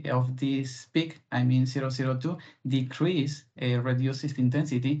of this peak, I mean 002, reduces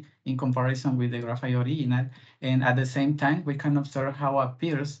intensity in comparison with the graphite original. And at the same time, we can observe how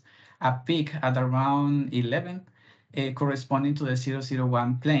appears a peak at around 11, corresponding to the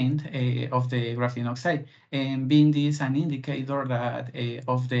 001 plane of the graphene oxide, and being this an indicator that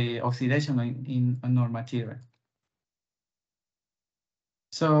of the oxidation in our material.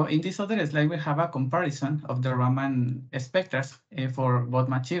 So in this other slide, we have a comparison of the Raman spectra for both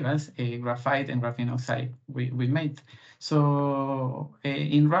materials, graphite and graphene oxide we made. So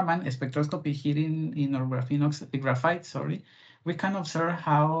in Raman spectroscopy here in our graphite, we can observe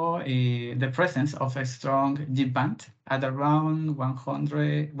how the presence of a strong G band at around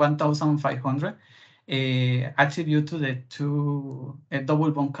 1,500 attribute to the two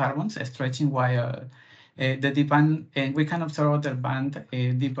double bond carbons stretching while the deep band, and we can observe other band,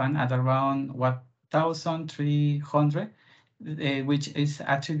 deep band at around 1,300, which is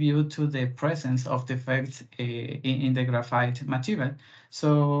attributed to the presence of defects in the graphite material.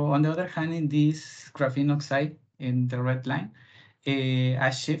 So on the other hand, in this graphene oxide in the red line,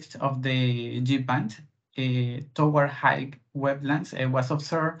 a shift of the G band toward high wavelengths was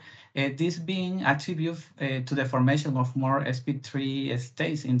observed, this being attributed to the formation of more sp3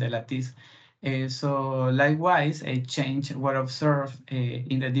 states in the lattice. So likewise, a change were observed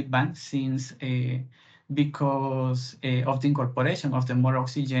in the deep band since because of the incorporation of the more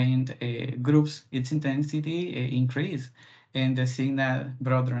oxygened groups, its intensity increased and the signal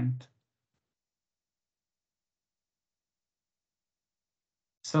broadened.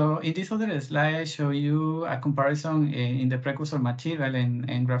 So in this other slide, I show you a comparison in the precursor material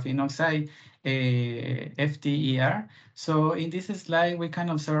and graphene oxide FTER. So in this slide, we can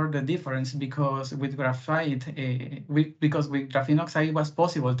observe the difference because with graphite, because with graphene oxide, it was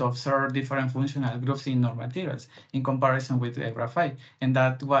possible to observe different functional groups in our materials in comparison with graphite. And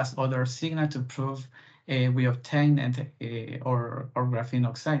that was other signal to prove we obtained our graphene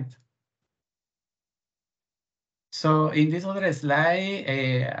oxide. So in this other slide,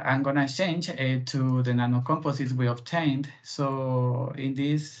 I'm gonna change to the nanocomposites we obtained. So in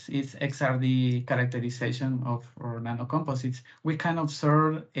this is XRD characterization of our nanocomposites. We can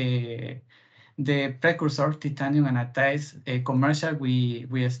observe the precursor titanium anatides commercial we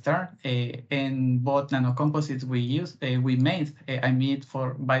start and both nanocomposites we made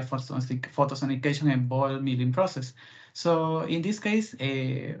by photosonication and ball milling process. So in this case,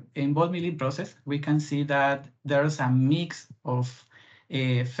 in ball milling process, we can see that there's a mix of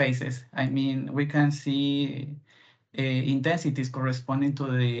phases. I mean, we can see intensities corresponding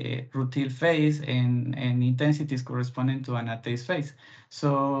to the rutil phase and intensities corresponding to anatase phase.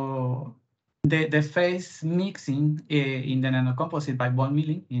 So the phase mixing in the nanocomposite by ball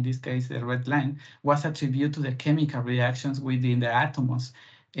milling, in this case the red line, was attributed to the chemical reactions within the atoms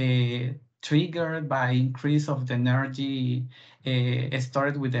triggered by increase of the energy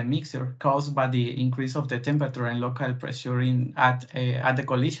stored with the mixture caused by the increase of the temperature and local pressure at the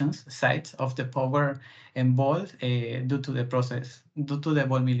collisions sites of the power and ball due to the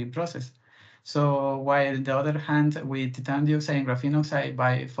ball milling process. So while on the other hand, with titanium dioxide and graphene oxide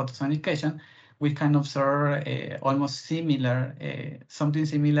by photosonication, we can observe almost similar, something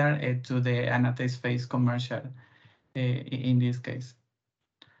similar to the anatase phase commercial in this case.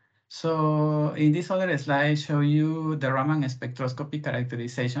 So in this other slide, I show you the Raman spectroscopy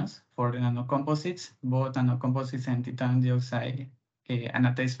characterizations for the nanocomposites, both nanocomposites and titanium dioxide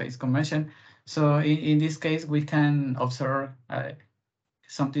anatase phase commercial. So in this case, we can observe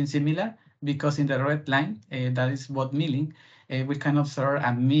something similar because in the red line, that is both milling, we can observe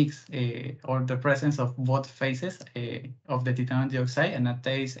a mix or the presence of both phases of the titanium dioxide,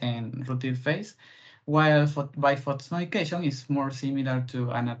 anatase and rutil phase, while by photosonication is more similar to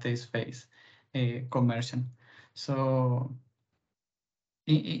anatase phase conversion. So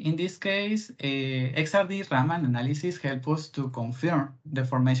in this case, XRD Raman analysis helps us to confirm the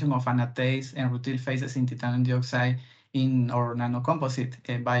formation of anatase and rutil phases in titanium dioxide in our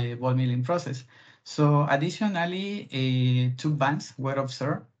nanocomposite by ball milling process. So additionally, two bands were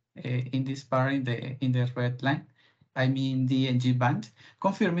observed in this part in the red line. I mean D and G band,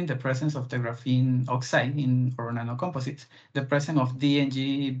 confirming the presence of the graphene oxide in our nanocomposites. The presence of D and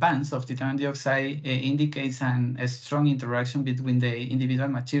G bands of titanium dioxide indicates a strong interaction between the individual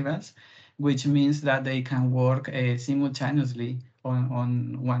materials, which means that they can work simultaneously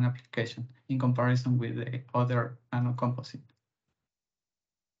on one application in comparison with the other nanocomposite.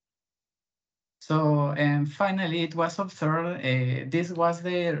 So, and finally, it was observed, this was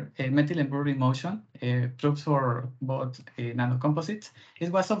the methylene blue remotion proofs for both nanocomposites.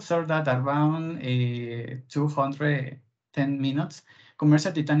 It was observed that around 210 minutes,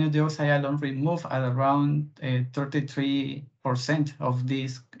 commercial titanium dioxide alone removed at around 33% of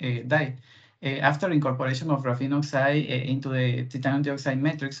this dye. After incorporation of graphene oxide into the titanium dioxide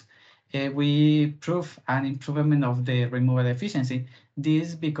matrix, we prove an improvement of the removal efficiency.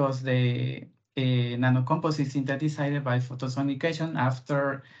 This because the nanocomposite synthesized by photosonication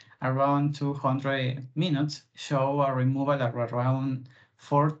after around 200 minutes show a removal of around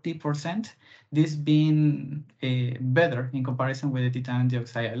 40%, this being better in comparison with the titanium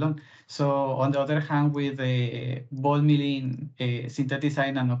dioxide alone. So on the other hand, with the ball milling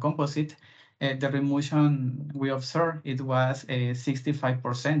synthesized nanocomposite, the remotion we observed, it was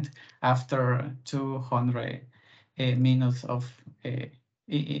 65% after 200 minutes of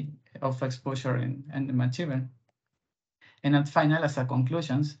of exposure in the material. And at final, as a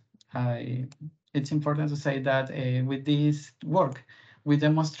conclusions, it's important to say that with this work, we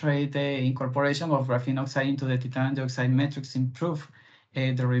demonstrate the incorporation of graphene oxide into the titanium dioxide matrix improve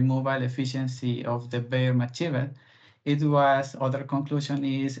the removal efficiency of the bare material. Other conclusion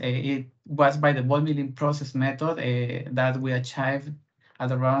is it was by the ball milling process method that we achieved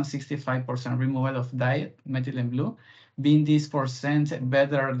at around 65% removal of dye, methylene blue, being this percent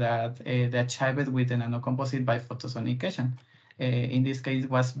better than the achieved with the nanocomposite by photosonication. In this case,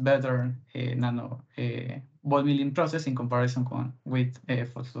 was better nano ball milling process in comparison with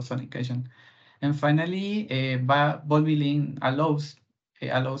photosonication. And finally, ball milling allows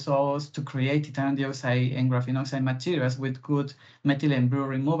us to create titanium dioxide and graphene oxide materials with good methylene blue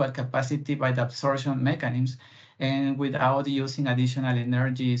removal capacity by the absorption mechanisms and without using additional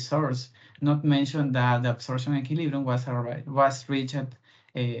energy source. Not mention that the absorption equilibrium was reached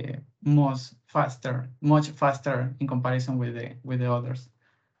much faster in comparison with the others.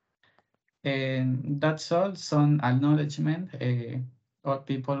 And that's all, some acknowledgement of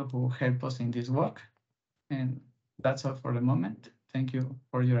people who help us in this work. And that's all for the moment. Thank you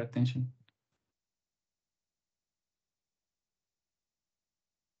for your attention.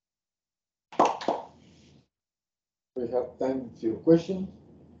 We have time for your questions.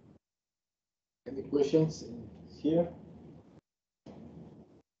 Any questions here?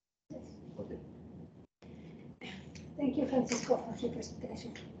 Okay. Thank you, Francisco, for your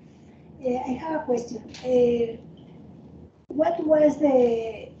presentation. I have a question. What was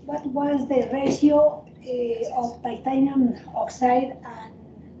the ratio of titanium oxide and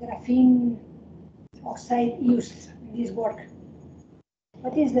graphene oxide used in this work?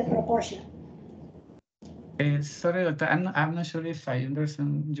 What is the proportion? Sorry, doctor, I'm not sure if I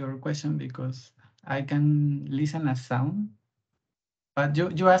understand your question because I can listen a sound. But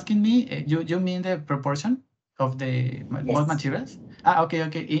you asking me, you mean the proportion of the both materials? Okay.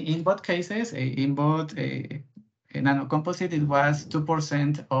 In both cases, in both nanocomposite, it was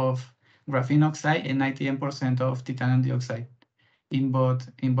 2% of graphene oxide and 98% of titanium dioxide in both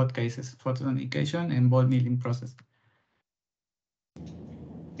cases, photosonication and ball milling process.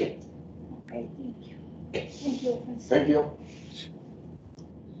 Okay, thank you. Thank you, Francisco. Thank you.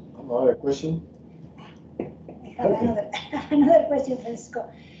 Another question? I have another question, Francisco.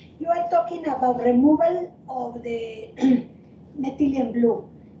 You are talking about removal of the methylene blue.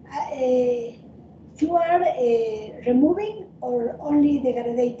 You are removing or only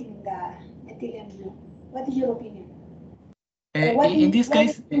degrading the methylene blue? What is your opinion? In this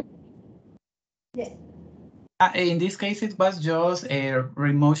case, yes. In this case, it was just a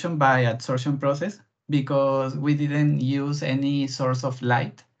remotion by adsorption process because we didn't use any source of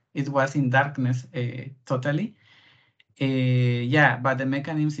light. It was in darkness totally. Yeah, but the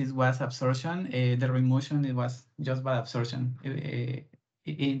mechanism was absorption. The remotion, it was just by absorption.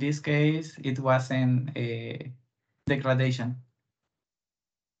 In this case, it wasn't degradation.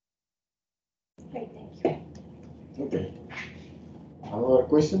 Okay, thank you. Okay. Another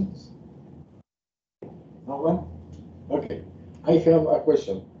questions? No one? Okay. I have a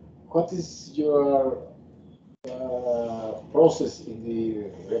question. What is your process in the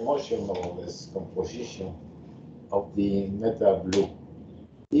remotion or this composition of the metal blue?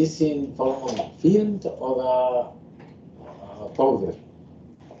 Is in form of film or powder?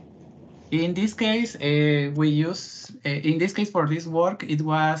 In this case, we use, in this case for this work, it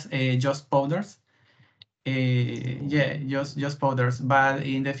was just powders. Yeah, just powders. But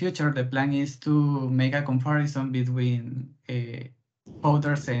in the future, the plan is to make a comparison between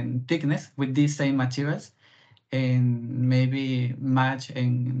powders and thickness with these same materials, and maybe match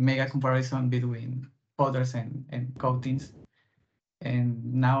and make a comparison between powders and coatings.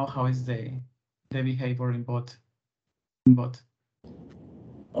 And now, how is the behavior in both?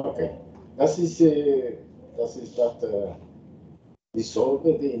 Okay. Does that dissolved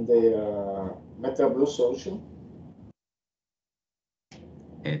in the metal blue solution?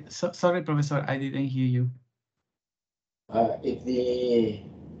 Sorry, Professor, I didn't hear you. If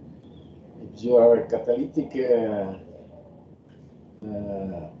your catalytic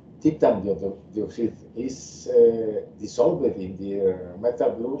titanium dioxide is dissolved in the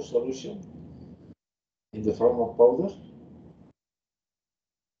metal blue solution in the form of powder?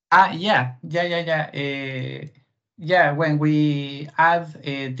 Yeah. Yeah, when we add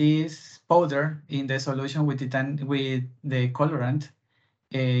this powder in the solution with the colorant,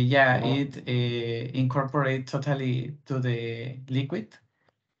 it incorporates totally to the liquid,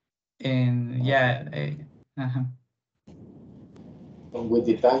 and yeah. And with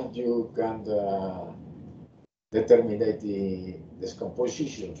the time you can determine the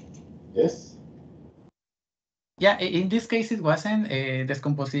composition Yes? Yeah, in this case, it wasn't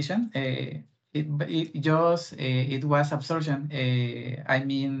decomposition. It was absorption. I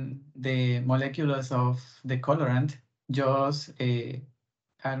mean, the molecules of the colorant just, I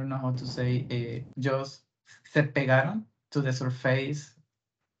don't know how to say, just se pegaron to the surface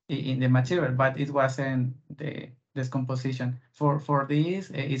in the material, but it wasn't the decomposition. For this,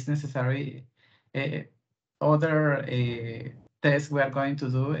 it's necessary. Other tests we are going to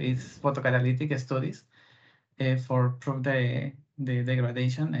do is photocatalytic studies for prove the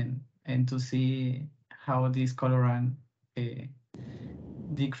degradation and to see how this colorant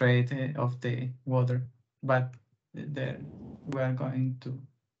degrade of the water. But we are going to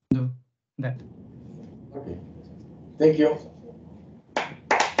do that. Okay. Thank you.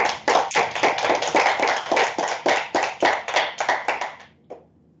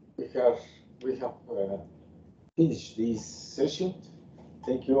 We have finished this session.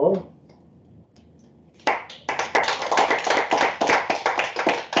 Thank you all.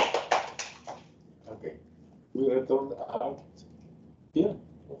 Okay. We return out here?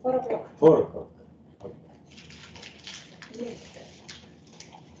 4 o'clock. 4 o'clock. Okay.